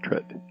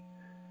hatred.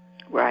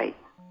 Right.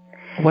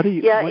 What do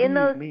you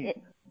mean?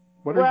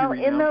 Well,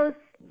 in those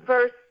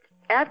first,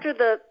 after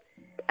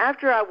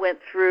I went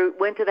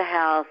to the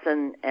house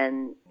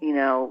and you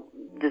know,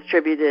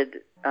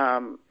 distributed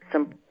some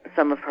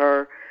of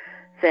her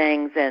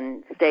things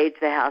and staged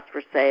the house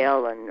for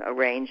sale and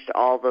arranged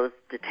all those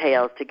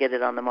details to get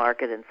it on the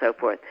market and so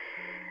forth.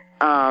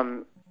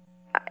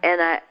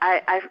 And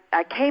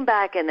I came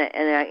back and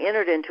I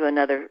entered into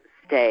another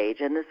stage,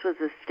 and this was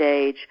a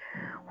stage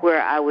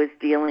where I was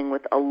dealing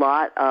with a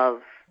lot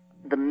of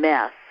the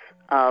mess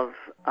of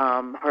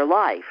her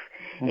life,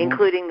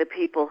 including the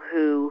people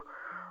who,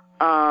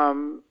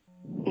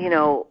 you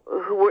know,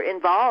 who were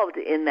involved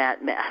in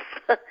that mess.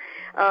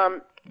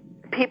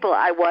 People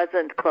I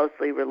wasn't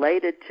closely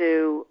related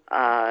to,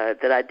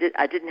 that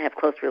I didn't have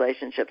close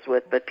relationships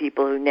with, but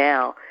people who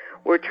now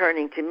were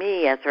turning to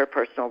me as her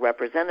personal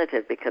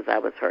representative because I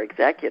was her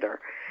executor,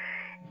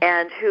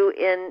 and who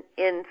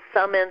in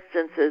some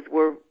instances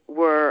were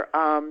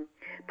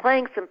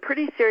playing some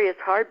pretty serious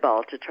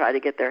hardball to try to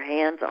get their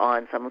hands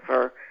on some of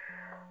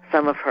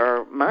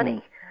her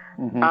money.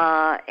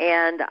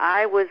 And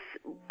I was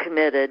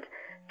committed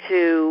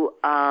to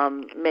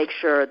make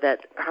sure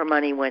that her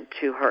money went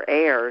to her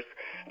heirs,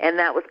 and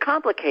that was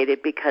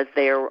complicated because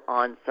they are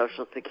on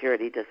Social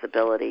Security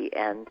disability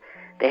and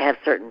they have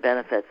certain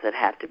benefits that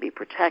have to be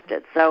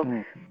protected. So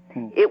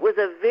it was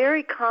a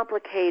very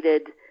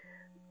complicated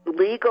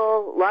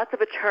legal, lots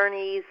of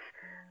attorneys,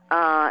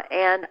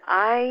 and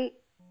I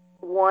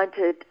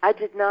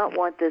did not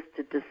want this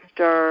to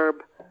disturb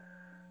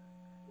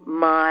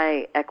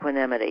my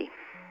equanimity.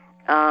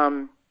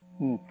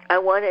 I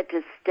wanted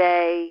to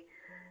stay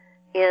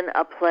in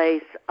a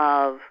place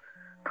of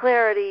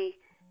clarity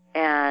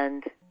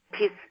and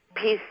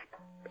peace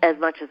as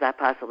much as I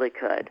possibly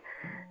could.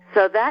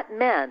 So that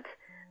meant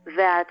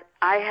that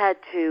I had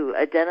to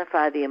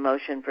identify the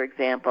emotion. For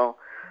example,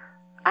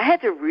 I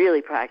had to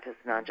really practice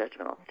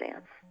non-judgmental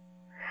stance.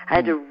 I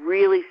had to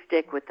really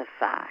stick with the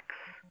facts.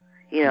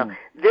 You know,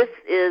 this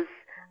is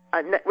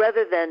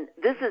rather than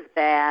this is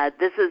bad,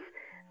 this is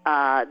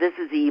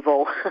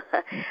evil.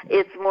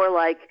 It's more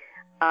like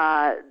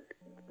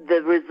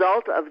the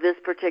result of this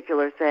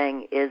particular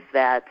thing is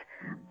that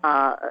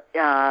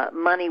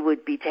money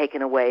would be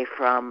taken away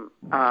from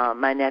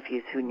my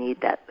nephews who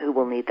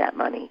will need that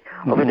money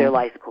over their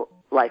life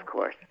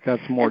course.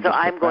 That's more. And so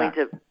I'm going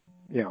to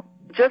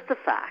just the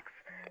facts,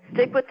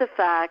 stick with the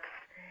facts,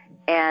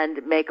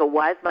 and make a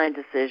wise mind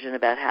decision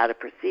about how to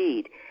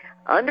proceed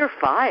under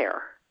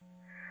fire,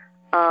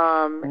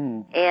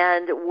 and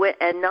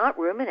not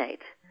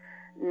ruminate,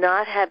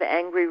 not have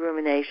angry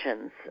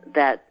ruminations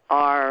that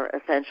are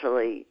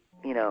essentially,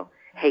 you know,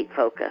 hate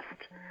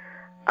focused.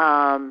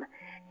 And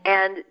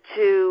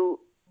to,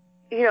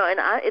 you know, and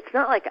it's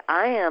not like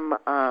I am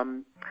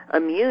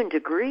immune to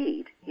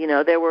greed. You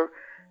know, there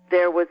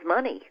was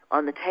money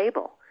on the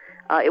table.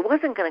 It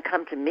wasn't going to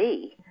come to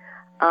me,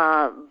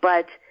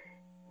 but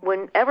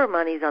whenever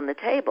money's on the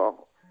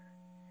table,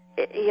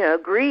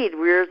 greed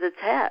rears its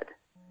head.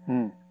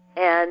 Mm.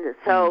 And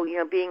so,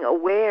 being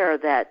aware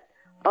that,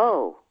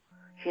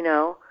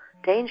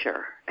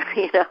 danger,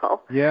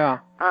 Yeah.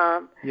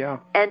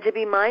 And to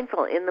be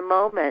mindful in the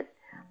moment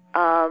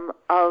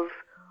of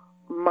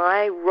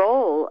my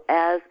role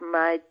as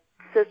my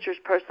sister's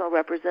personal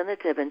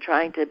representative and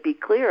trying to be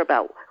clear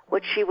about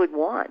what she would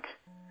want.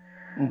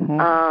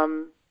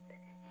 Mm-hmm.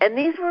 And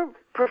these were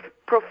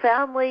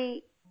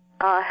profoundly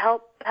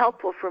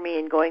helpful for me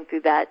in going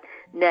through that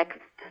next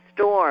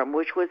storm,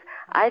 which was,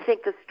 I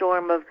think, the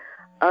storm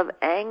of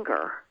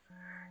anger.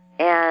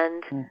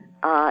 And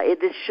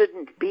this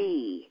shouldn't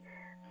be.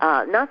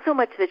 Not so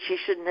much that she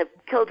shouldn't have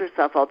killed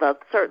herself, although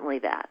certainly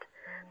that,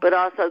 but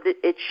also that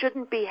it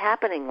shouldn't be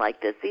happening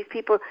like this. These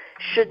people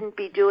shouldn't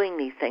be doing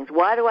these things.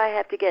 Why do I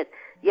have to get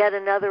yet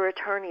another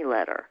attorney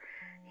letter?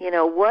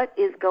 What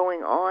is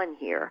going on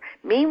here?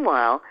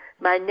 Meanwhile,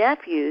 my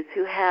nephews,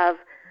 who have,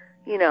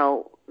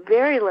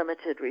 very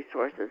limited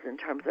resources in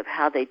terms of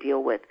how they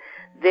deal with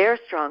their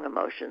strong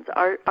emotions,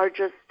 are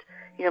just,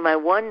 my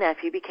one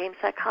nephew became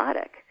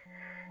psychotic.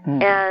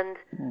 And,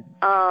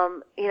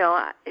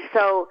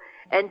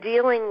 and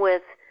dealing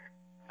with,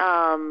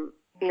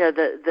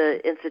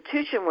 the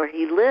institution where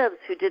he lives,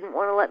 who didn't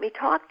want to let me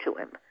talk to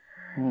him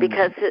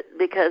because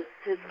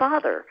his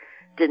father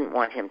didn't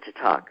want him to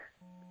talk,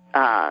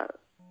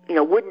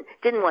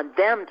 didn't want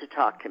them to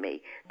talk to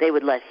me. They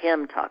would let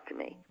him talk to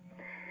me.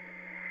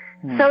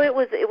 So it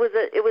was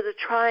a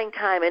trying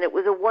time, and it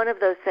was one of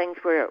those things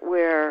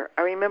where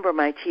I remember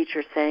my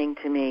teacher saying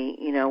to me,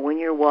 when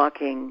you're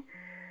walking,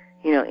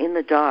 in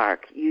the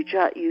dark, you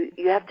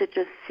have to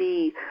just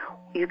see.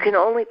 You can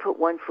only put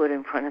one foot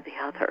in front of the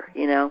other.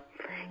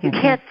 You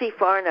can't see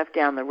far enough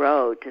down the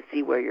road to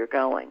see where you're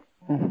going.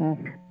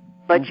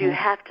 But you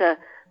have to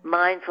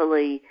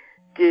mindfully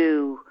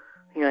do,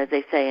 as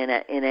they say in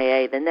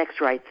AA, the next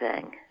right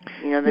thing.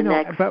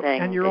 Next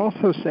thing. And you're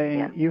also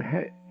saying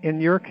in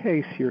your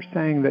case, you're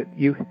saying that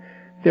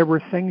there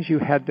were things you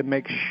had to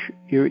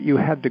you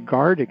had to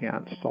guard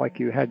against, like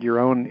you had your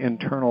own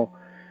internal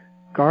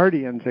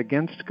guardians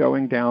against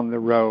going down the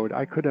road.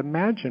 I could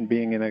imagine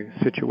being in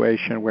a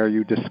situation where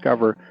you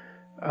discover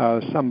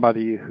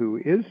somebody who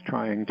is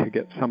trying to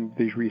get some of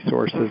these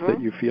resources that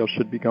you feel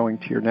should be going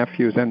to your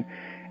nephews,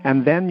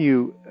 and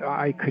then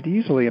I could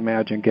easily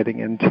imagine getting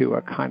into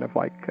a kind of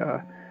like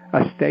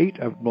a state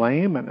of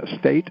blame and a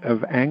state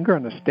of anger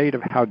and a state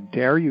of how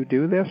dare you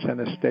do this and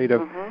a state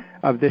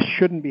of this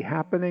shouldn't be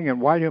happening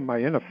and why am I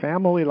in a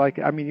family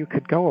you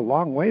could go a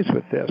long ways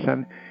with this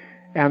and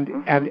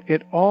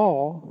it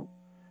all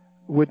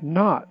would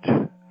not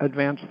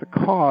advance the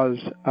cause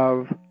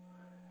of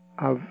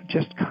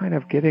just kind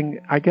of getting,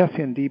 I guess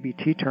in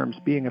DBT terms,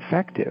 being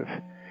effective.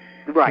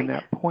 Right. And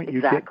that point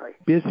you get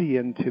busy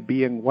into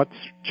being what's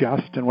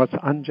just and what's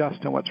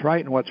unjust and what's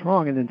right and what's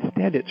wrong, and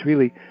instead it's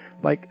really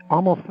like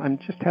almost I'm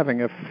just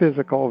having a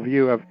physical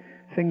view of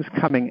things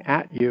coming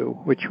at you,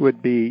 which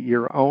would be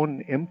your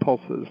own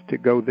impulses to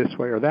go this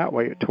way or that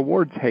way,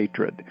 towards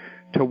hatred,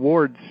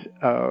 towards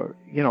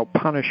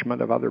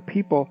punishment of other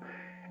people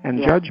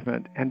and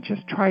judgment, and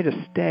just try to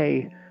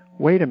stay,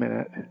 wait a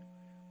minute.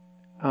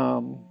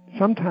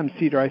 Sometimes,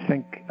 Cedar, I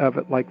think of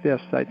it like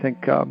this. I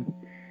think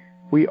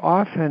we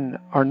often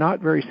are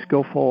not very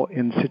skillful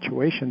in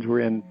situations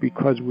we're in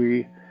because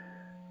we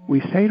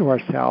say to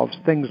ourselves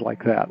things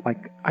like that,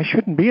 like, I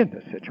shouldn't be in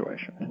this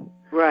situation.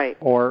 Right.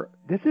 Or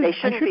I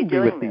shouldn't be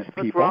with these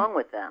people. What's wrong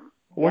with them?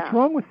 What's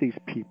wrong with these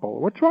people?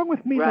 What's wrong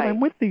with me that I'm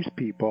with these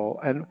people?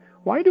 And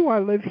why do I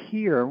live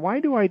here? And why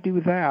do I do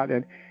that?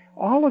 And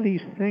all of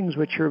these things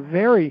which are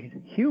very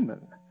human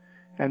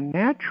and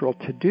natural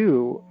to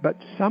do, but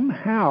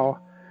somehow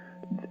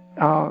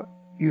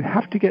you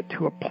have to get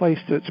to a place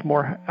that's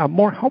a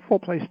more helpful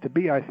place to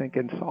be, I think,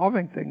 in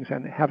solving things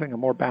and having a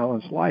more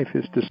balanced life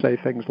is to say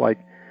things like,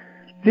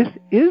 this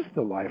is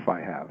the life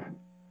I have.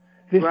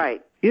 This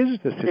is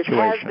the situation.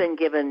 This has been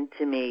given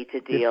to me to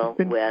deal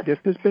with. This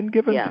has been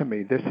given to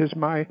me. This is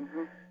my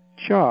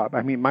job.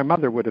 I mean, my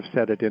mother would have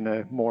said it in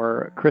a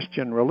more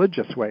Christian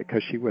religious way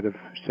because she would have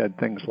said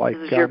things like,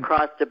 this is your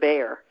cross to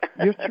bear.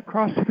 This is your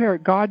cross to bear.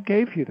 God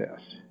gave you this.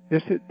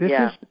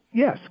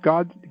 Yes,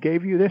 God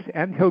gave you this,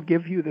 and He'll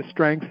give you the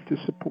strength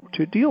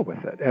to deal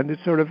with it. And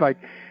it's sort of like,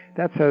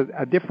 that's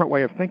a different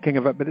way of thinking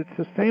of it, but it's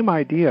the same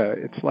idea.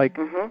 It's like,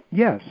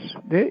 yes,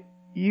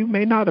 you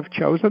may not have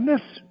chosen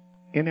this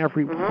in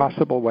every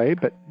possible way,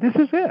 but this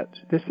is it.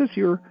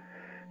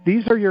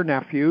 These are your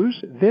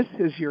nephews. This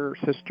is your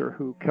sister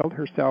who killed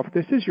herself.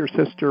 This is your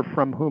sister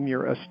from whom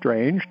you're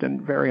estranged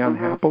and very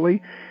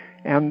unhappily.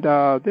 And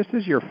this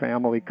is your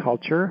family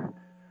culture.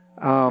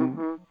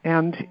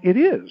 And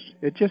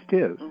it just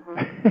is.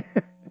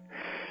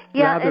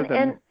 Rather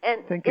than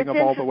thinking of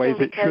all the ways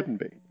it shouldn't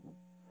be.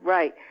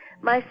 Right.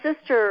 My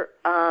sister,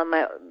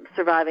 my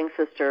surviving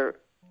sister,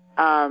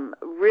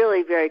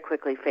 really very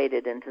quickly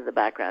faded into the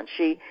background.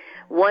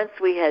 Once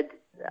we had,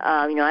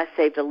 I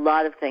saved a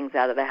lot of things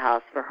out of the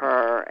house for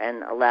her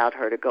and allowed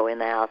her to go in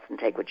the house and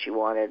take what she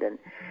wanted. And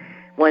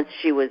once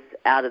she was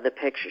out of the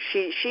picture,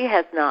 she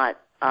has not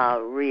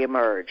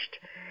reemerged.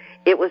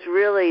 it was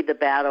really the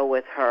battle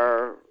with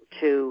her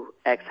two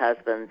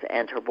ex-husbands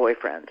and her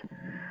boyfriend.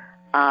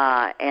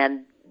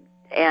 And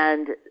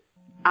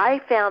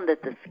I found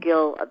that the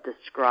skill of the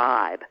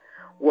scribe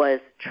was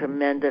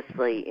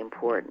tremendously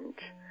important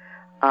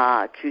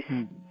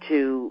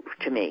to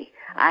me.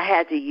 I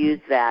had to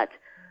use that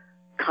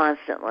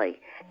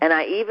constantly. And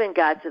I even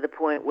got to the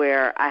point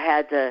where I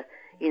had to,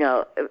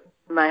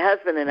 my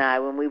husband and I,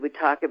 when we would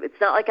talk, it's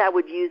not like I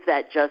would use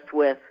that just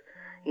with,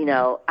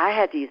 I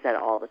had to use that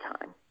all the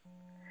time.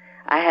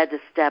 I had to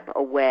step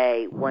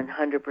away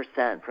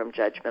 100% from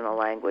judgmental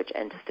language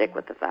and stick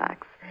with the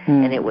facts.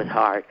 And it was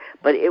hard.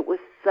 But it was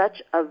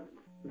such a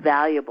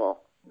valuable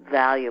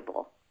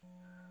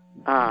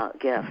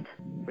gift,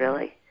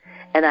 really.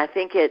 And I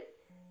think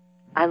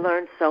I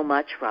learned so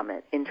much from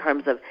it in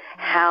terms of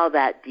how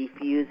that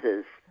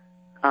diffuses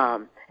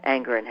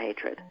anger and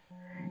hatred.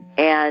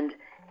 And,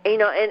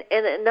 and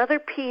another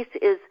piece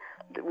is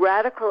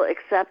radical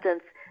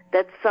acceptance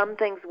that some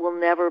things will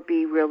never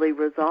be really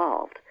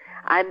resolved.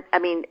 I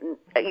mean,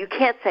 you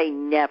can't say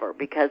never,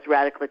 because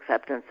radical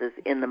acceptance is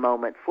in the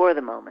moment, for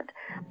the moment.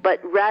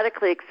 But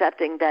radically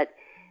accepting that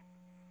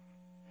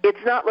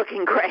it's not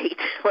looking great,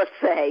 let's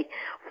say,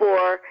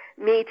 for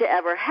me to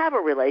ever have a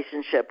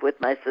relationship with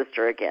my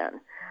sister again.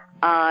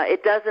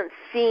 It doesn't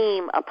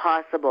seem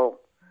possible.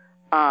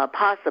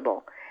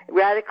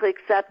 Radically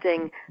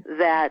accepting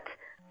that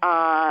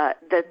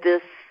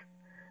this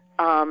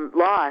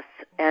loss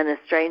and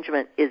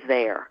estrangement is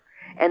there,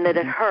 and that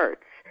it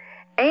hurts,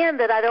 and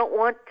that I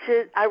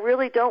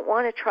really don't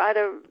want to try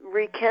to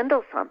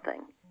rekindle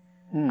something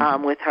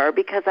with her,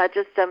 because I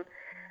just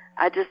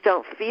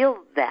don't feel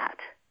that.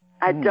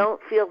 I don't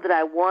feel that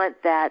I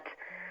want that.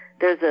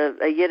 There's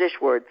a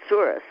Yiddish word,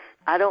 surus.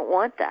 I don't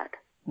want that.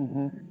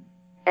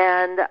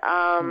 And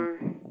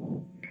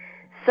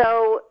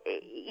so,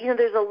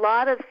 there's a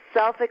lot of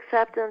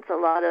self-acceptance, a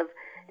lot of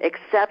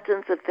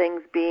acceptance of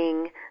things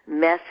being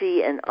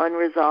messy and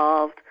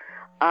unresolved.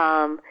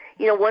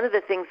 One of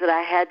the things that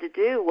I had to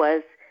do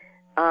was,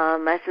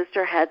 my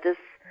sister had this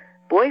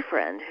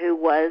boyfriend who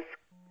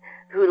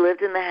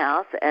lived in the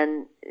house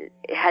and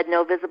had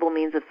no visible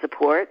means of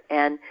support,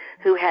 and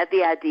who had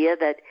the idea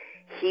that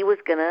he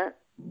was going to,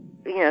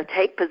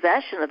 take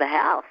possession of the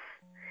house,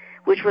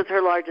 which was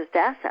her largest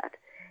asset.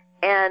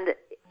 And,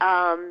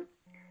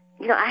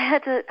 I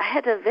had to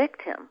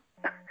evict him.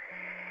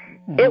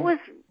 It was,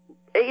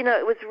 it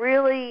was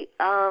really,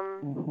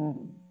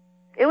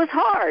 it was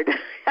hard.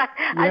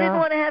 I didn't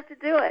want to have to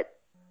do it.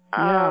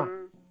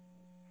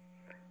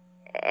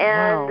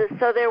 And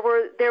so there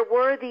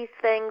were these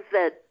things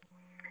that,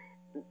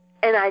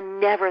 and I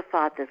never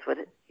thought this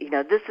would,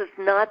 this is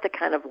not the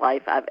kind of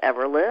life I've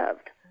ever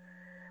lived,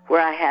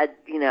 where I had,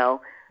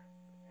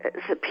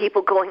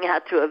 people going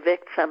out to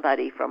evict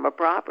somebody from a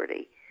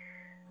property.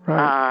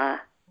 Right.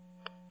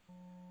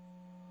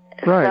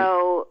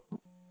 So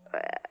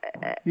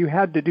you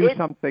had to do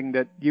something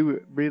that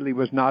you really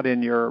was not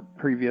in your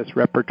previous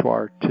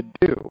repertoire to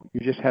do.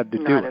 You just had to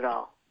do it. Not at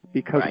all.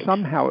 Because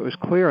somehow it was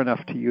clear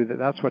enough to you that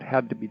that's what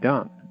had to be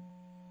done.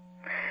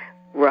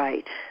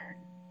 Right.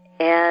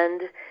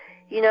 And,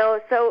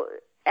 so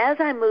as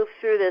I moved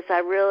through this,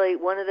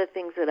 one of the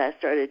things that I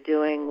started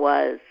doing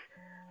was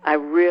I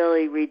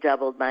really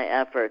redoubled my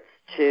efforts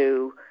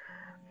to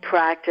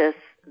practice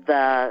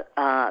the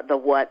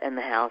what and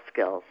the how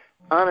skills.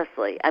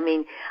 Honestly. I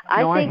mean,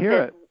 I think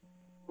that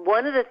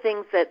one of the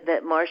things that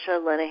Marsha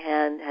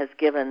Linehan has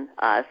given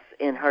us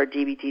in her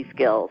DBT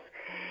skills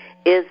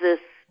is this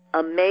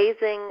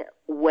amazing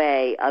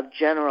way of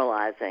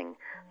generalizing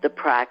the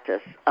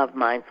practice of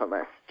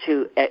mindfulness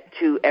to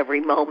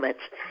every moment.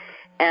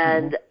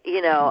 And,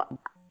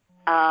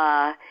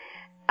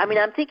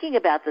 I'm thinking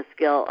about the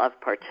skill of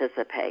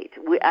participate.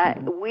 We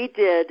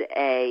did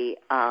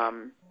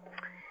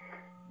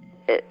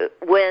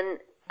when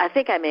I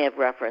think I may have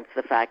referenced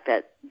the fact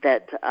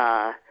that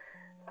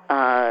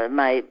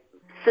my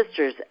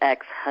sister's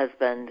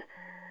ex-husband,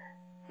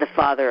 the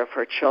father of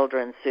her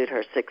children, sued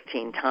her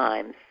 16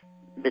 times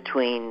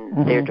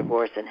between their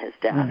divorce and his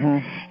death.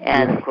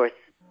 And, of course,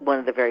 one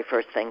of the very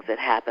first things that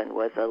happened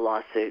was a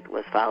lawsuit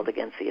was filed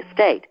against the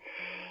estate.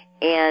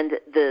 And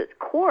the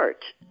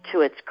court,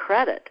 to its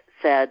credit,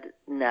 said,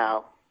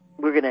 no,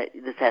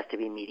 this has to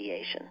be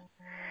mediation.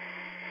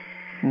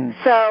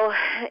 So,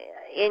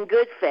 in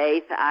good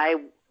faith, I,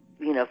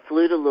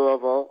 flew to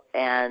Louisville,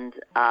 and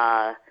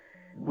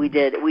we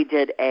did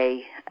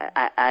I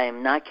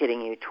am not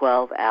kidding you,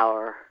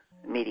 12-hour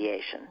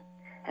mediation.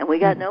 And we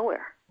got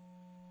nowhere.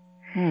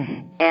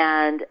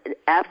 And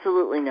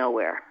absolutely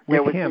nowhere.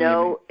 There was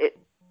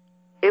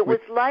it was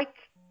like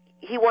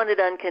he wanted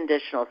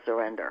unconditional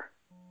surrender.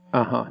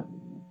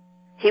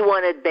 He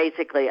wanted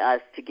basically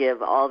us to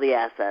give all the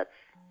assets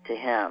to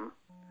him.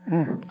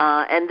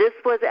 And this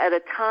was at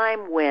a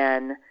time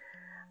when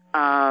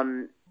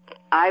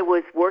I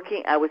was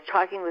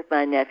talking with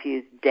my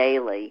nephews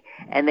daily,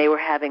 and they were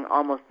having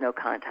almost no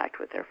contact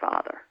with their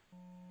father.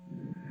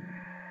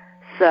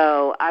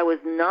 So I was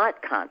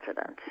not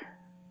confident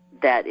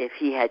that if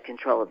he had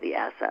control of the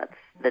assets,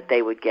 that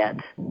they would get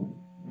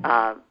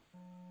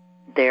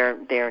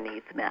their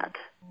needs met.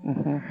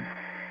 Mm-hmm.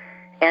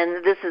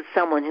 And this is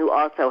someone who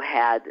also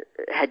had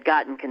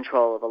gotten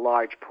control of a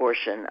large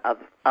portion of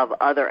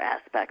other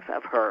aspects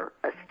of her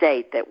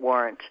estate that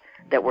were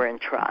in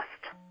trust.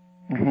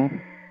 Mm-hmm.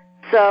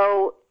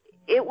 So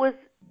it was,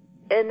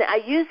 and I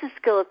used the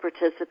skill of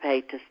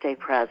participate to stay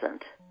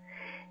present.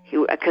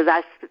 Because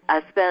I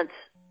spent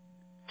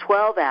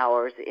 12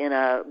 hours in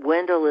a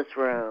windowless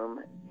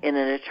room in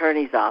an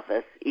attorney's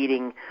office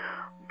eating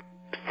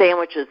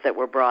sandwiches that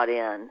were brought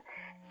in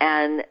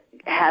and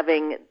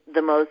having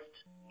the most,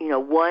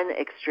 one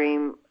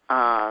extreme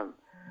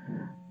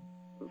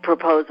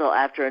proposal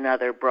after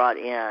another brought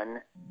in.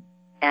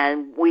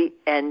 And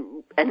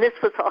this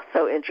was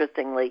also,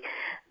 interestingly,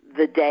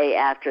 the day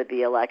after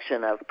the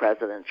election of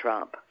President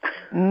Trump.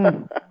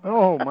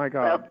 Oh, my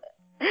God. So,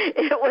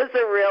 it was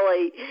a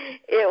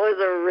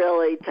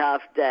really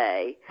tough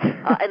day,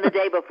 and the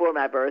day before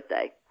my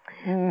birthday.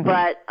 Mm-hmm.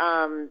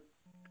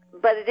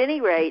 But at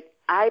any rate,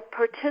 I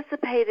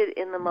participated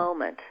in the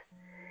moment,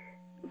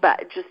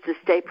 but just to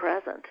stay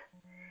present,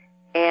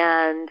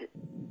 and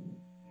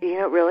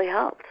it really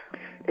helped.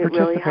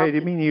 Participate. I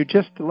mean, you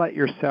just let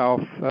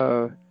yourself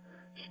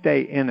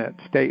stay in it,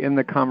 stay in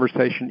the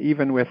conversation,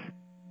 even with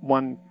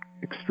one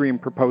extreme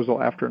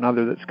proposal after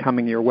another that's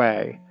coming your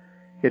way.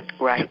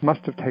 It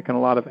must have taken a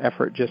lot of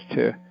effort just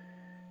to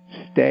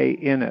stay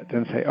in it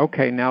and say,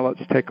 okay, now let's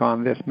take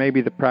on this.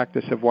 Maybe the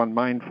practice of one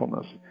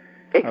mindfulness.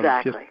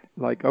 Exactly. Just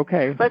like,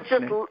 okay. Let's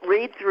just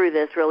read through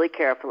this really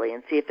carefully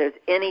and see if there's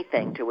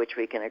anything to which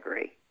we can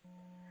agree.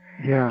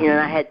 Yeah. And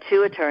I had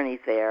two attorneys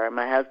there, and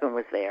my husband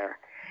was there,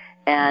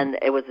 and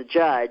it was a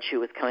judge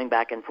who was coming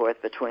back and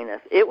forth between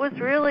us. It was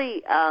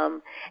really,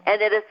 and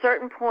at a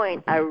certain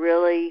point, I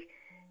really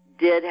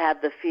did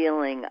have the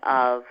feeling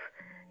of,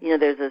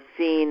 there's a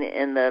scene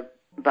in the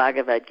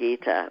Bhagavad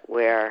Gita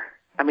where,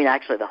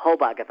 actually the whole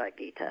Bhagavad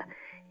Gita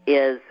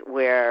is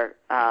where,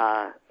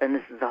 and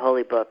this is the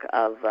holy book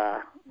of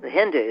the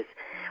Hindus,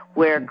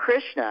 where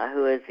Krishna,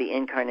 who is the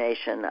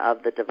incarnation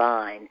of the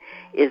divine,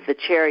 is the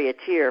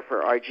charioteer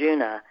for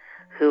Arjuna,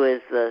 who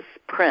is the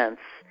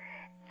prince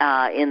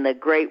in the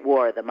great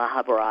war, the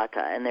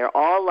Mahabharata, and they're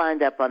all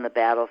lined up on the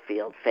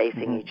battlefield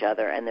facing each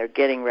other, and they're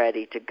getting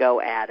ready to go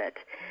at it.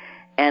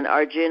 And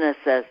Arjuna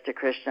says to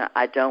Krishna,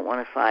 I don't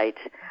want to fight.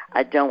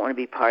 I don't want to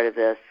be part of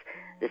this.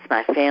 It's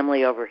my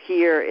family over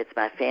here. It's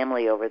my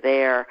family over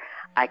there.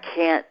 I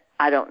can't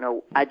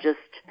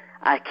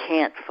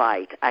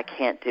fight. I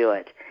can't do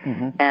it.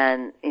 Mm-hmm.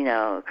 And,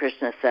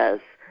 Krishna says,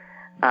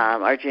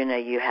 Arjuna,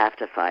 you have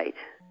to fight.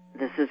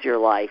 This is your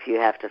life. You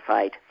have to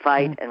fight.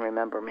 Fight and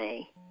remember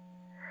me.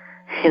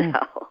 And,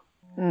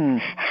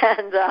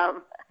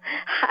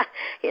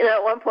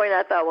 at one point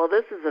I thought, well,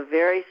 this is a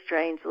very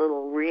strange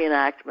little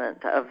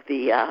reenactment of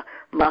the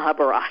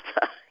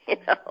Mahabharata,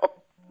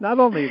 Not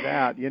only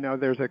that,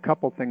 there's a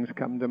couple things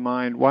come to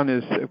mind. One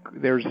is it's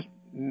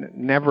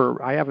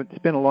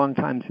been a long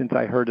time since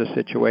I heard a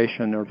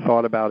situation or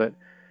thought about it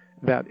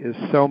that is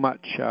so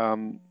much,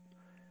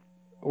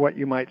 what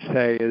you might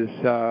say is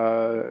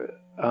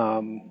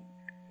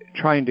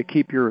trying to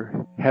keep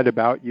your head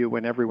about you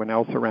when everyone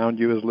else around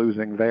you is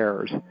losing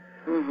theirs.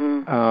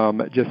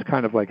 Mm-hmm. Just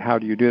kind of like, how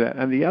do you do that?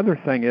 And the other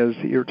thing is,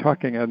 you're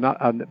talking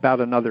about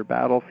another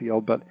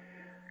battlefield, but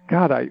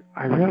God, I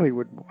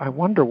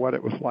wonder what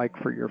it was like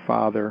for your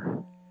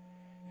father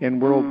in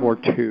World War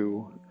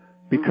II,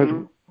 because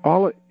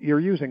you're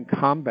using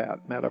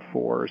combat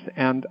metaphors,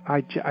 and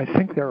I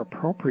think they're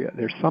appropriate.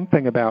 There's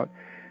something about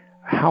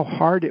how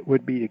hard it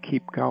would be to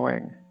keep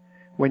going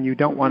when you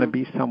don't want to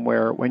be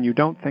somewhere, when you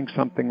don't think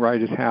something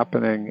right is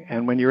happening,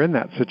 and when you're in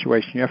that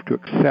situation, you have to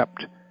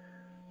accept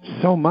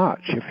so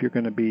much if you're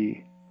going to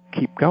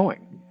keep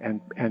going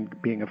and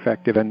being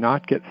effective and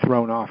not get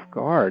thrown off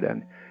guard.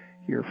 And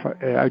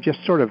I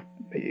just sort of,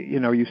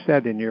 you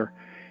said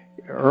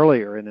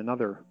earlier in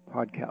another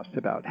podcast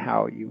about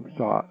how you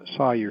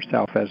saw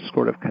yourself as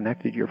sort of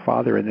connected to your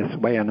father in this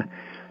way, and I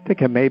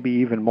think it may be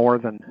even more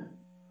than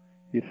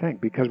you think,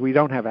 because we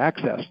don't have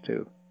access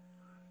to.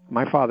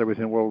 My father was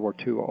in World War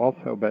II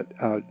also, but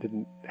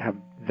didn't have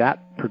that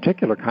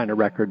particular kind of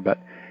record. But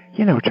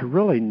to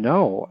really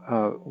know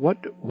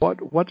what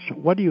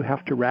do you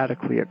have to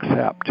radically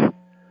accept?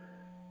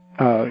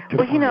 I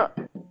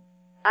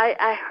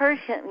heard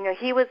him.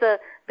 He was a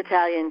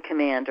battalion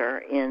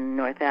commander in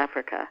North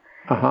Africa,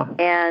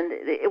 and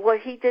what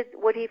he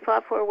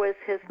fought for was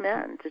his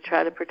men, to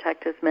try to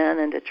protect his men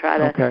and to try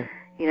to,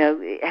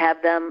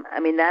 have them.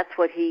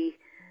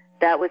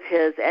 That was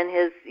his and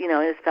his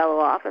fellow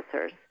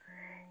officers.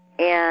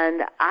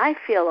 And I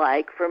feel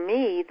like, for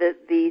me, the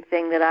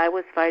thing that I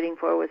was fighting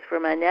for was for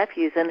my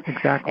nephews. And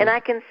exactly. And I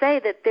can say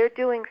that they're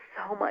doing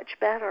so much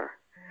better.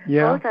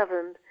 Yeah. Both of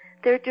them.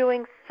 They're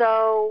doing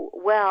so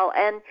well.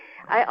 And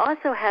I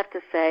also have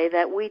to say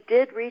that we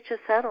did reach a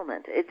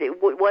settlement.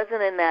 It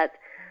wasn't in that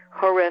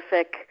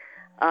horrific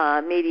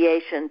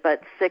mediation,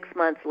 but 6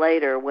 months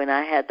later when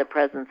I had the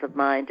presence of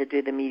mind to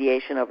do the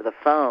mediation over the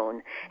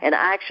phone, and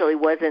I actually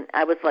wasn't,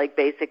 I was like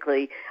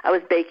basically, I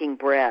was baking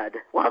bread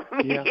while the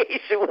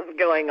mediation was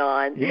going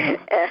on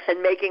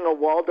and making a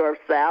Waldorf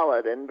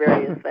salad and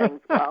various things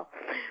while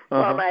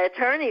my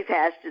attorneys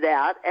hashed it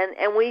out,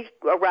 and we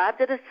arrived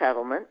at a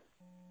settlement,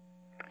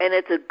 and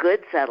it's a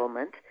good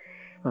settlement,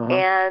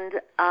 and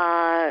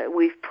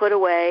we've put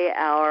away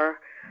our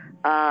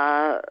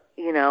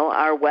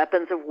our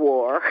weapons of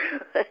war.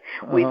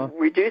 We've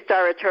reduced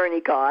our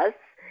attorney costs,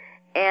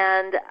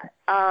 and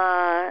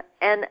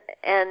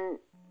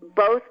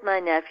both my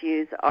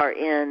nephews are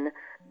in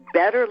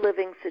better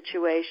living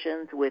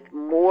situations with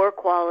more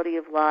quality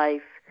of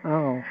life.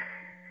 Oh.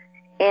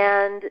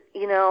 And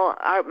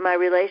my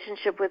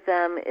relationship with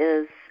them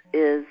is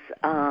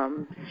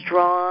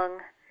strong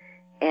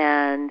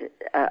and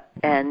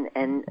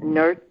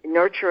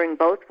nurturing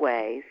both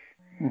ways.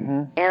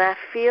 Mm-hmm. And I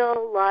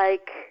feel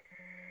like,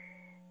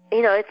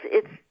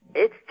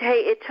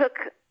 it took,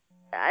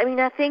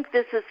 I think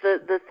this is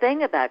the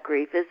thing about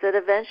grief is that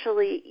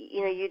eventually,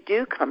 you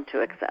do come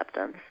to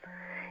acceptance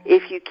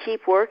if you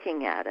keep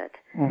working at it.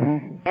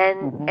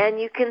 Mm-hmm. And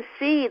you can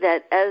see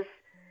that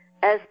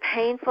as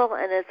painful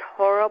and as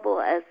horrible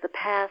as the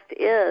past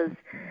is,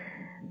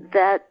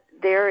 that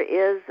there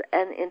is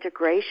an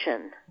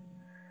integration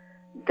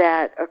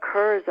that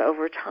occurs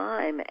over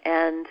time,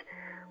 and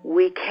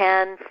we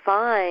can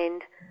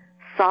find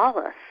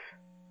solace.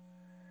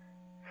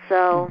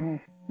 So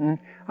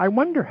I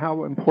wonder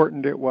how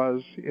important it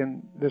was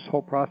in this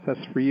whole process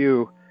for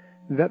you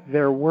that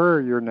there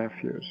were your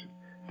nephews,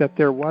 that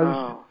there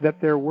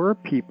were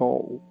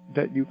people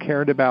that you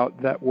cared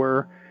about that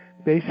were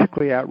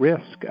basically at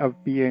risk of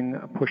being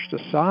pushed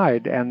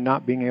aside and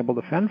not being able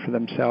to fend for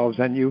themselves,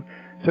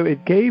 so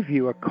it gave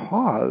you a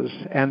cause,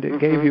 and it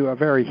gave you a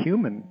very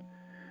human,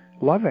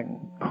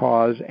 loving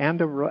cause, and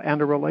a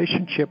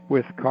relationship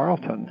with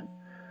Carlton.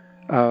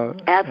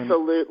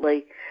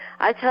 Absolutely.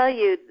 I tell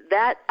you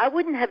that I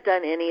wouldn't have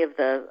done any of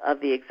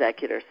the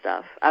executor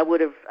stuff. I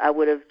would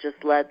have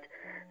just let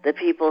the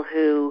people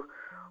who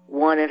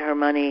wanted her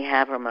money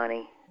have her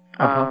money.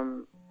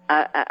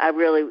 I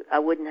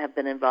wouldn't have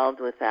been involved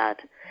with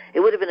that. It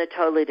would have been a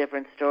totally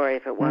different story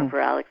if it weren't for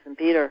Alex and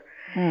Peter.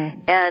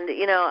 And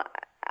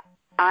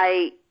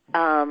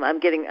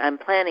I'm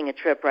planning a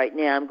trip right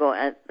now.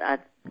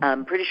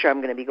 I'm pretty sure I'm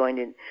going to be going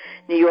to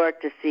New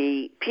York to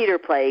see Peter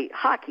play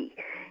hockey.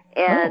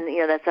 And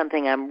that's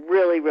something I'm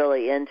really,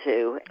 really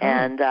into.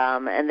 And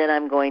then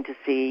I'm going to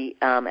see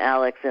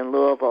Alex in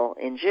Louisville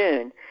in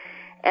June.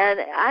 And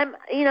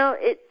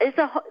it's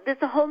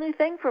a whole new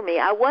thing for me.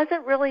 I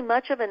wasn't really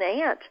much of an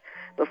aunt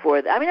before.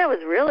 I was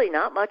really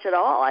not much at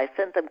all. I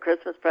sent them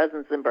Christmas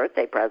presents and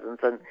birthday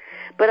presents,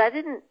 but I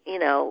didn't.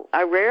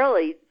 I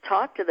rarely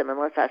talked to them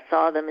unless I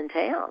saw them in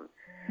town.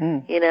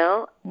 And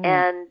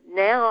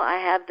now I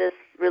have this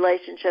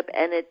relationship,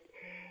 and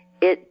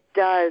it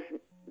does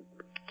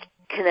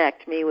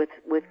connect me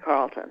with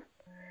Carlton.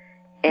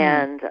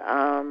 And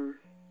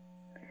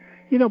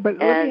but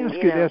let me ask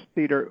you this,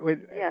 Peter.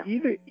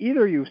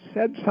 Either you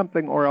said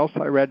something, or else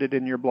I read it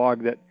in your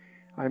blog that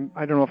I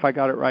don't know if I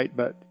got it right,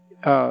 but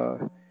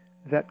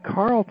that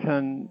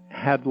Carlton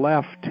had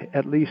left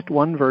at least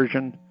one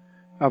version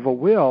of a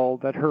will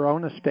that her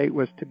own estate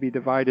was to be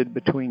divided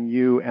between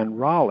you and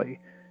Raleigh,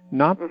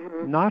 not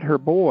her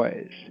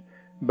boys,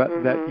 but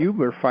that you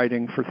were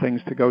fighting for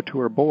things to go to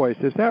her boys.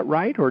 Is that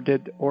right, or?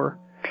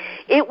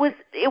 It was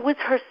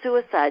her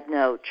suicide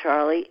note,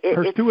 Charlie.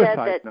 Her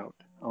suicide note.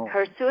 Oh.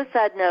 Her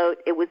suicide note,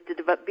 it was to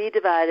be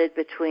divided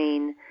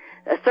between,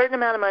 a certain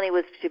amount of money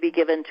was to be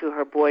given to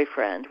her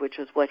boyfriend, which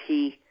was what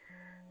he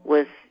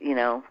was,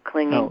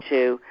 clinging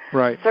to.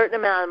 Right. A certain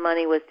amount of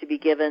money was to be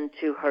given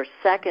to her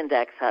second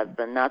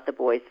ex-husband, not the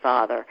boy's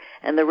father,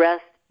 and the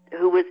rest,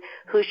 who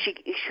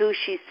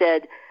she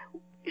said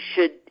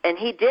should, and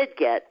he did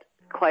get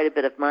quite a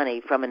bit of money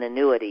from an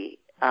annuity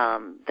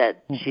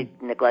that she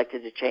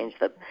neglected to change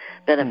the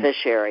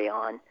beneficiary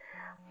on.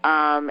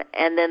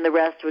 And then the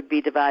rest would be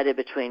divided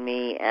between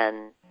me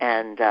and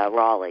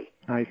Raleigh.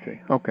 I see.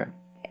 Okay.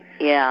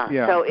 Yeah.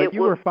 So but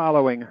you were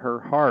following her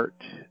heart,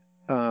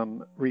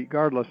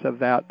 regardless of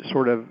that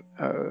sort of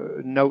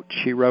note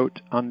she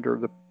wrote under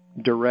the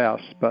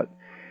duress. But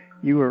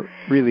you were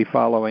really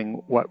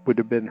following what would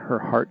have been her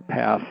heart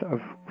path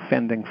of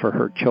fending for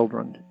her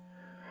children.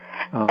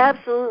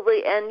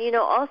 Absolutely. And,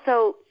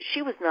 also,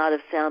 she was not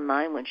of sound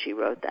mind when she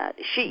wrote that.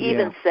 She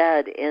even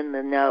said in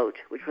the note,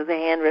 which was a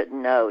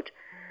handwritten note,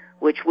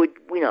 which would,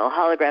 a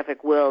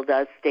holographic will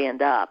does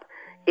stand up,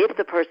 if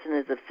the person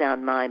is of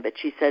sound mind. But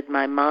she said,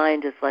 my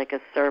mind is like a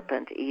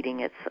serpent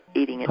eating its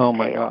Oh, tail.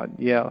 my God.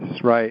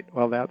 Yes, right.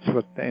 Well, that's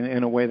what,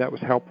 in a way, that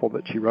was helpful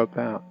that she wrote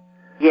that.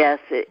 Yes,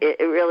 it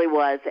really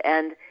was.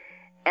 And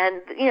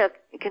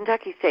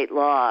Kentucky state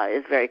law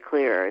is very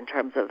clear in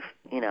terms of,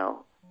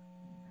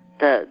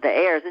 the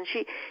heirs. And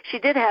she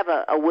did have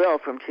a will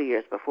from 2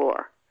 years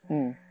before.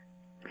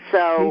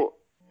 So...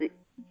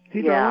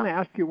 Cedar, I want to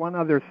ask you one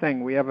other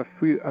thing. We have a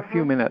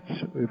few minutes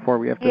before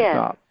we have to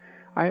stop.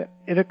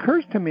 It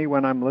occurs to me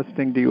when I'm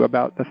listening to you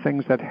about the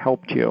things that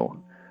helped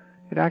you.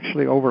 It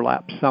actually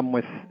overlaps some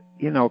with,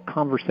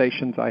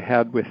 conversations I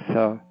had with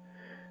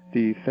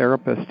the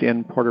therapist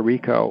in Puerto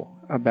Rico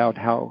about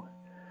how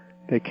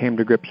they came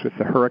to grips with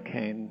the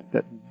hurricane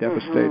that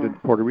devastated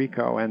Puerto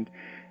Rico,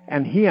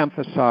 and he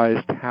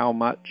emphasized how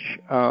much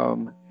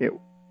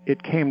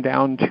it came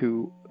down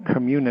to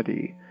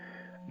community,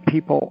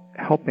 people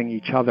helping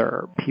each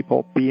other,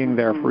 people being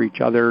there for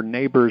each other,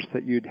 neighbors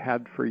that you'd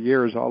had for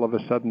years all of a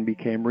sudden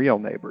became real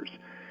neighbors,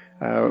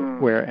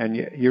 and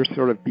you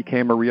sort of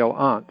became a real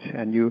aunt,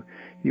 and you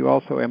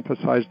also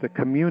emphasized the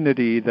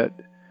community that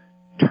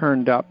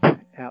turned up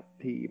at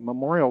the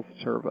memorial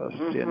service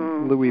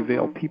in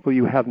Louisville, people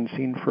you hadn't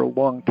seen for a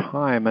long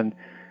time, and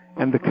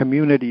the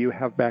community you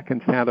have back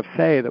in Santa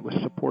Fe that was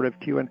supportive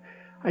to you. And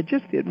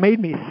it made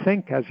me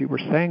think as you were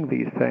saying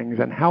these things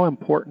and how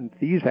important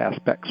these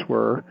aspects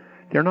were.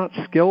 They're not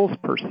skills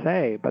per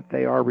se, but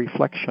they are a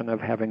reflection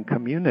of having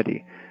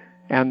community.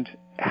 And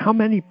how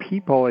many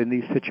people in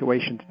these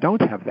situations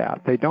don't have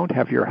that? They don't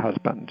have your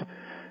husband.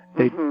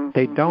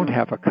 They don't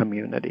have a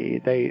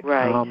community.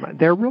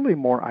 They're really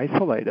more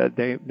isolated.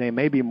 They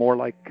may be more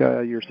like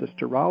your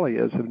sister Raleigh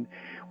is,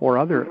 or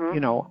other,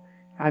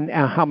 and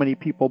how many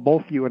people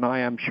both you and I,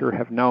 I'm sure,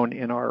 have known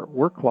in our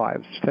work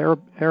lives,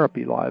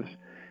 therapy lives,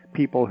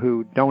 people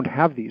who don't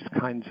have these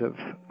kinds of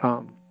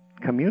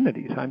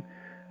communities. I'm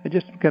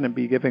just going to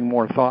be giving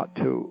more thought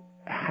to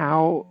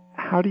how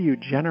do you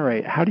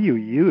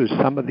use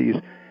some of these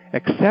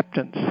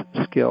acceptance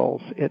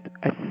skills.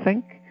 I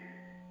think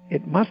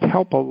it must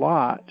help a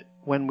lot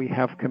when we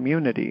have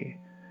community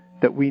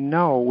that we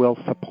know will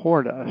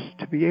support us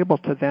to be able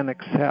to then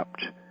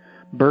accept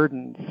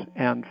burdens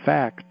and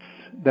facts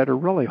that are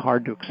really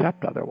hard to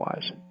accept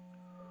otherwise.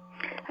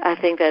 I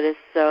think that is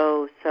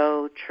so,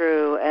 so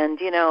true. And,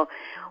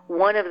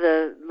 one of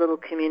the little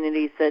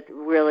communities that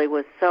really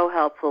was so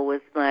helpful was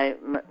my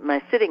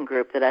sitting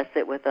group that I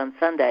sit with on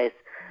Sundays.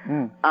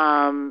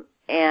 And,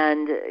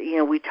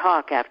 we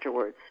talk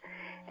afterwards.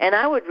 And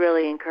I would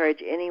really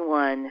encourage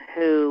anyone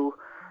who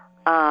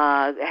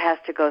has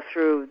to go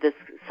through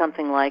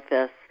something like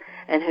this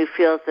and who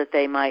feels that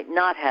they might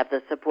not have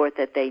the support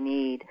that they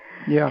need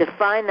to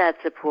find that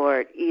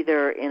support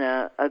either in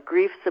a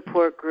grief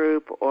support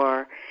group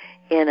or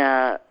in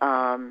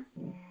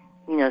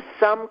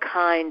some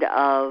kind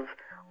of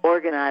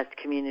organized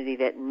community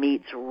that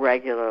meets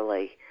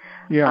regularly.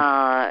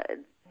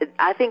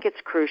 I think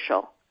it's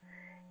crucial.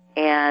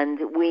 And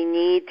we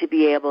need to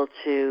be able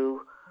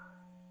to...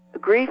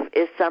 Grief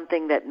is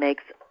something that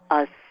makes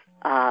us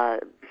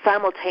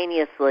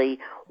simultaneously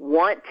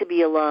want to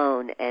be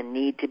alone and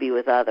need to be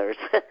with others.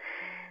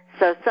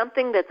 So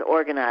something that's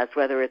organized,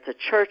 whether it's a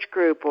church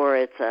group or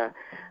it's a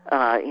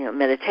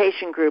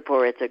meditation group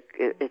or it's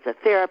a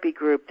therapy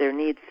group,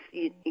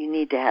 you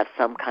need to have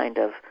some kind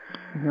of.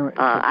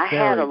 I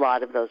had a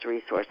lot of those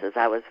resources.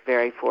 I was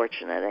very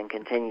fortunate and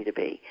continue to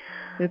be.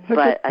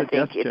 But I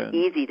think it's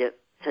easy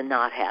to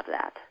not have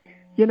that.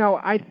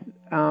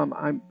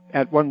 I'm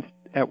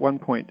at one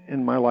point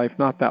in my life,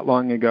 not that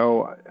long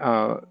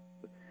ago,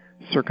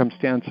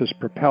 circumstances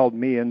propelled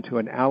me into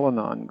an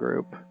Al-Anon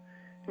group,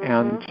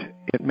 and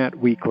it met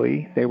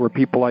weekly. They were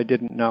people I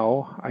didn't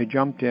know. I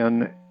jumped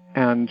in,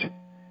 and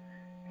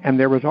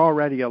there was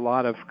already a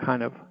lot of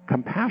kind of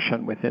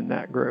compassion within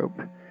that group,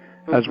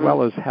 as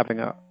well as having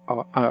a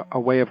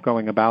way of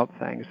going about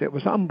things. It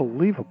was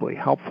unbelievably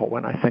helpful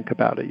when I think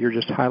about it. You're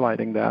just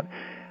highlighting that.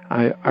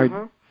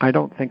 I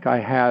don't think I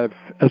have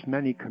as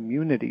many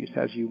communities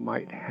as you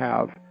might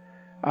have.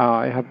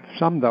 I have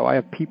some, though. I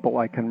have people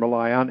I can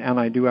rely on, and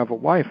I do have a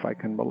wife I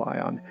can rely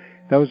on.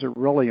 Those are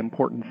really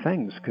important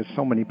things because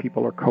so many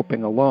people are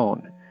coping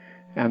alone.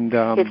 And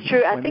it's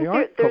true. I think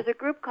there's a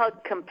group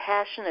called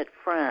Compassionate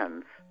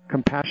Friends.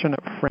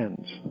 Compassionate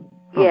Friends.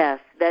 Oh. Yes,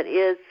 that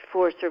is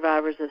for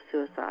survivors of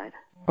suicide.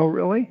 Oh,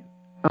 really?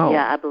 Oh.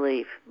 Yeah, I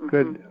believe.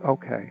 Good.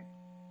 Okay.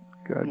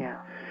 Good.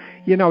 Yeah.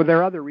 There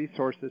are other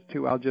resources,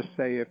 too. I'll just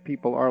say if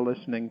people are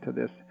listening to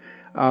this,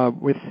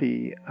 with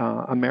the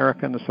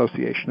American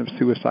Association of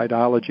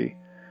Suicidology,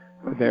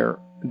 their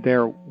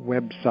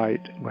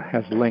website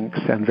has links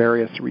and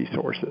various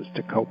resources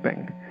to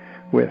coping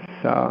with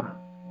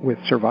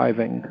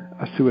surviving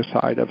a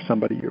suicide of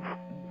somebody you've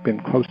been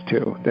close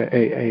to, the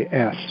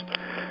AAS.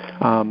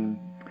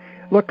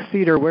 Look,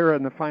 Cedar, we're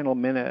in the final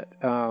minute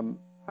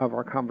of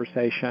our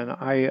conversation.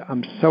 I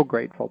am so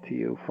grateful to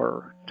you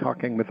for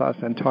talking with us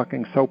and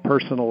talking so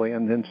personally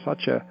and in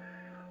such a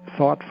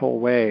thoughtful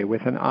way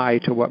with an eye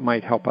to what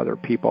might help other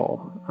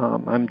people.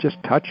 I'm just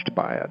touched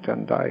by it,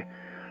 and I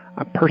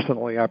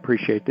personally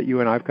appreciate that you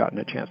and I've gotten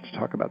a chance to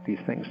talk about these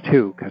things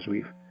too, because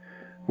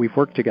we've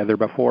worked together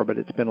before, but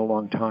it's been a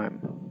long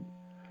time.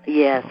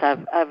 Yes,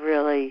 I've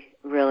really,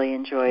 really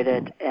enjoyed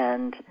it,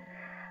 and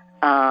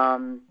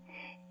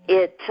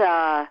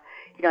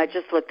I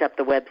just looked up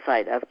the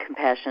website of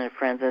Compassionate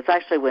Friends, and it's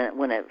actually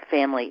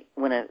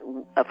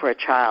for a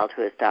child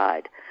who has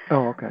died.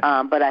 Oh, okay.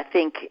 But I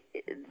think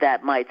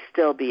that might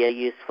still be a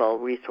useful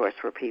resource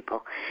for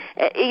people.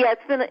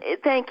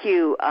 Thank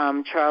you,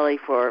 Charlie,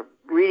 for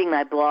reading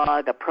my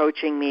blog,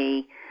 approaching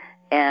me,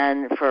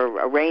 and for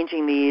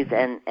arranging these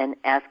and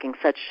asking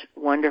such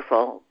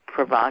wonderful,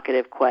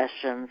 provocative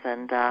questions.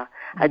 And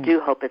I do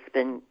hope it's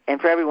been, and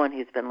for everyone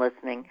who's been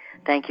listening,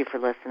 thank you for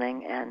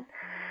listening, and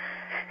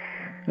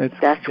it's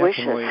best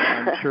wishes.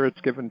 I'm sure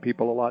it's given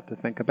people a lot to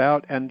think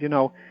about. And,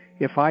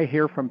 if I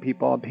hear from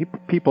people, and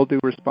people do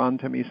respond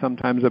to me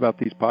sometimes about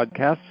these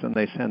podcasts, and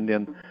they send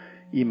in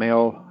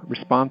email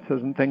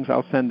responses and things,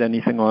 I'll send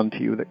anything on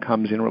to you that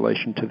comes in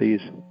relation to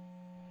these.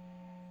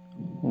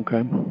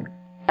 Okay?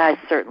 I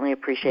certainly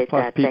appreciate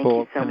Plus, that. Thank you so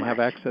much. people can have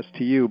access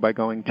to you by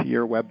going to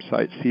your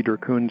website,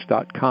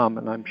 cedarkoons.com,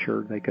 and I'm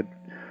sure they could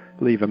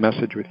leave a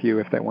message with you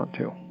if they want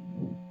to.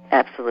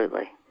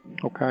 Absolutely.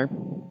 Okay.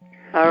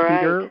 All right.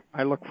 Cedar,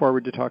 I look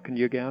forward to talking to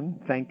you again.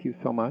 Thank you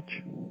so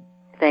much.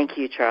 Thank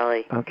you,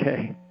 Charlie.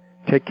 Okay.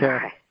 Take care.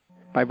 Right.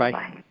 Bye-bye.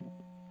 Bye.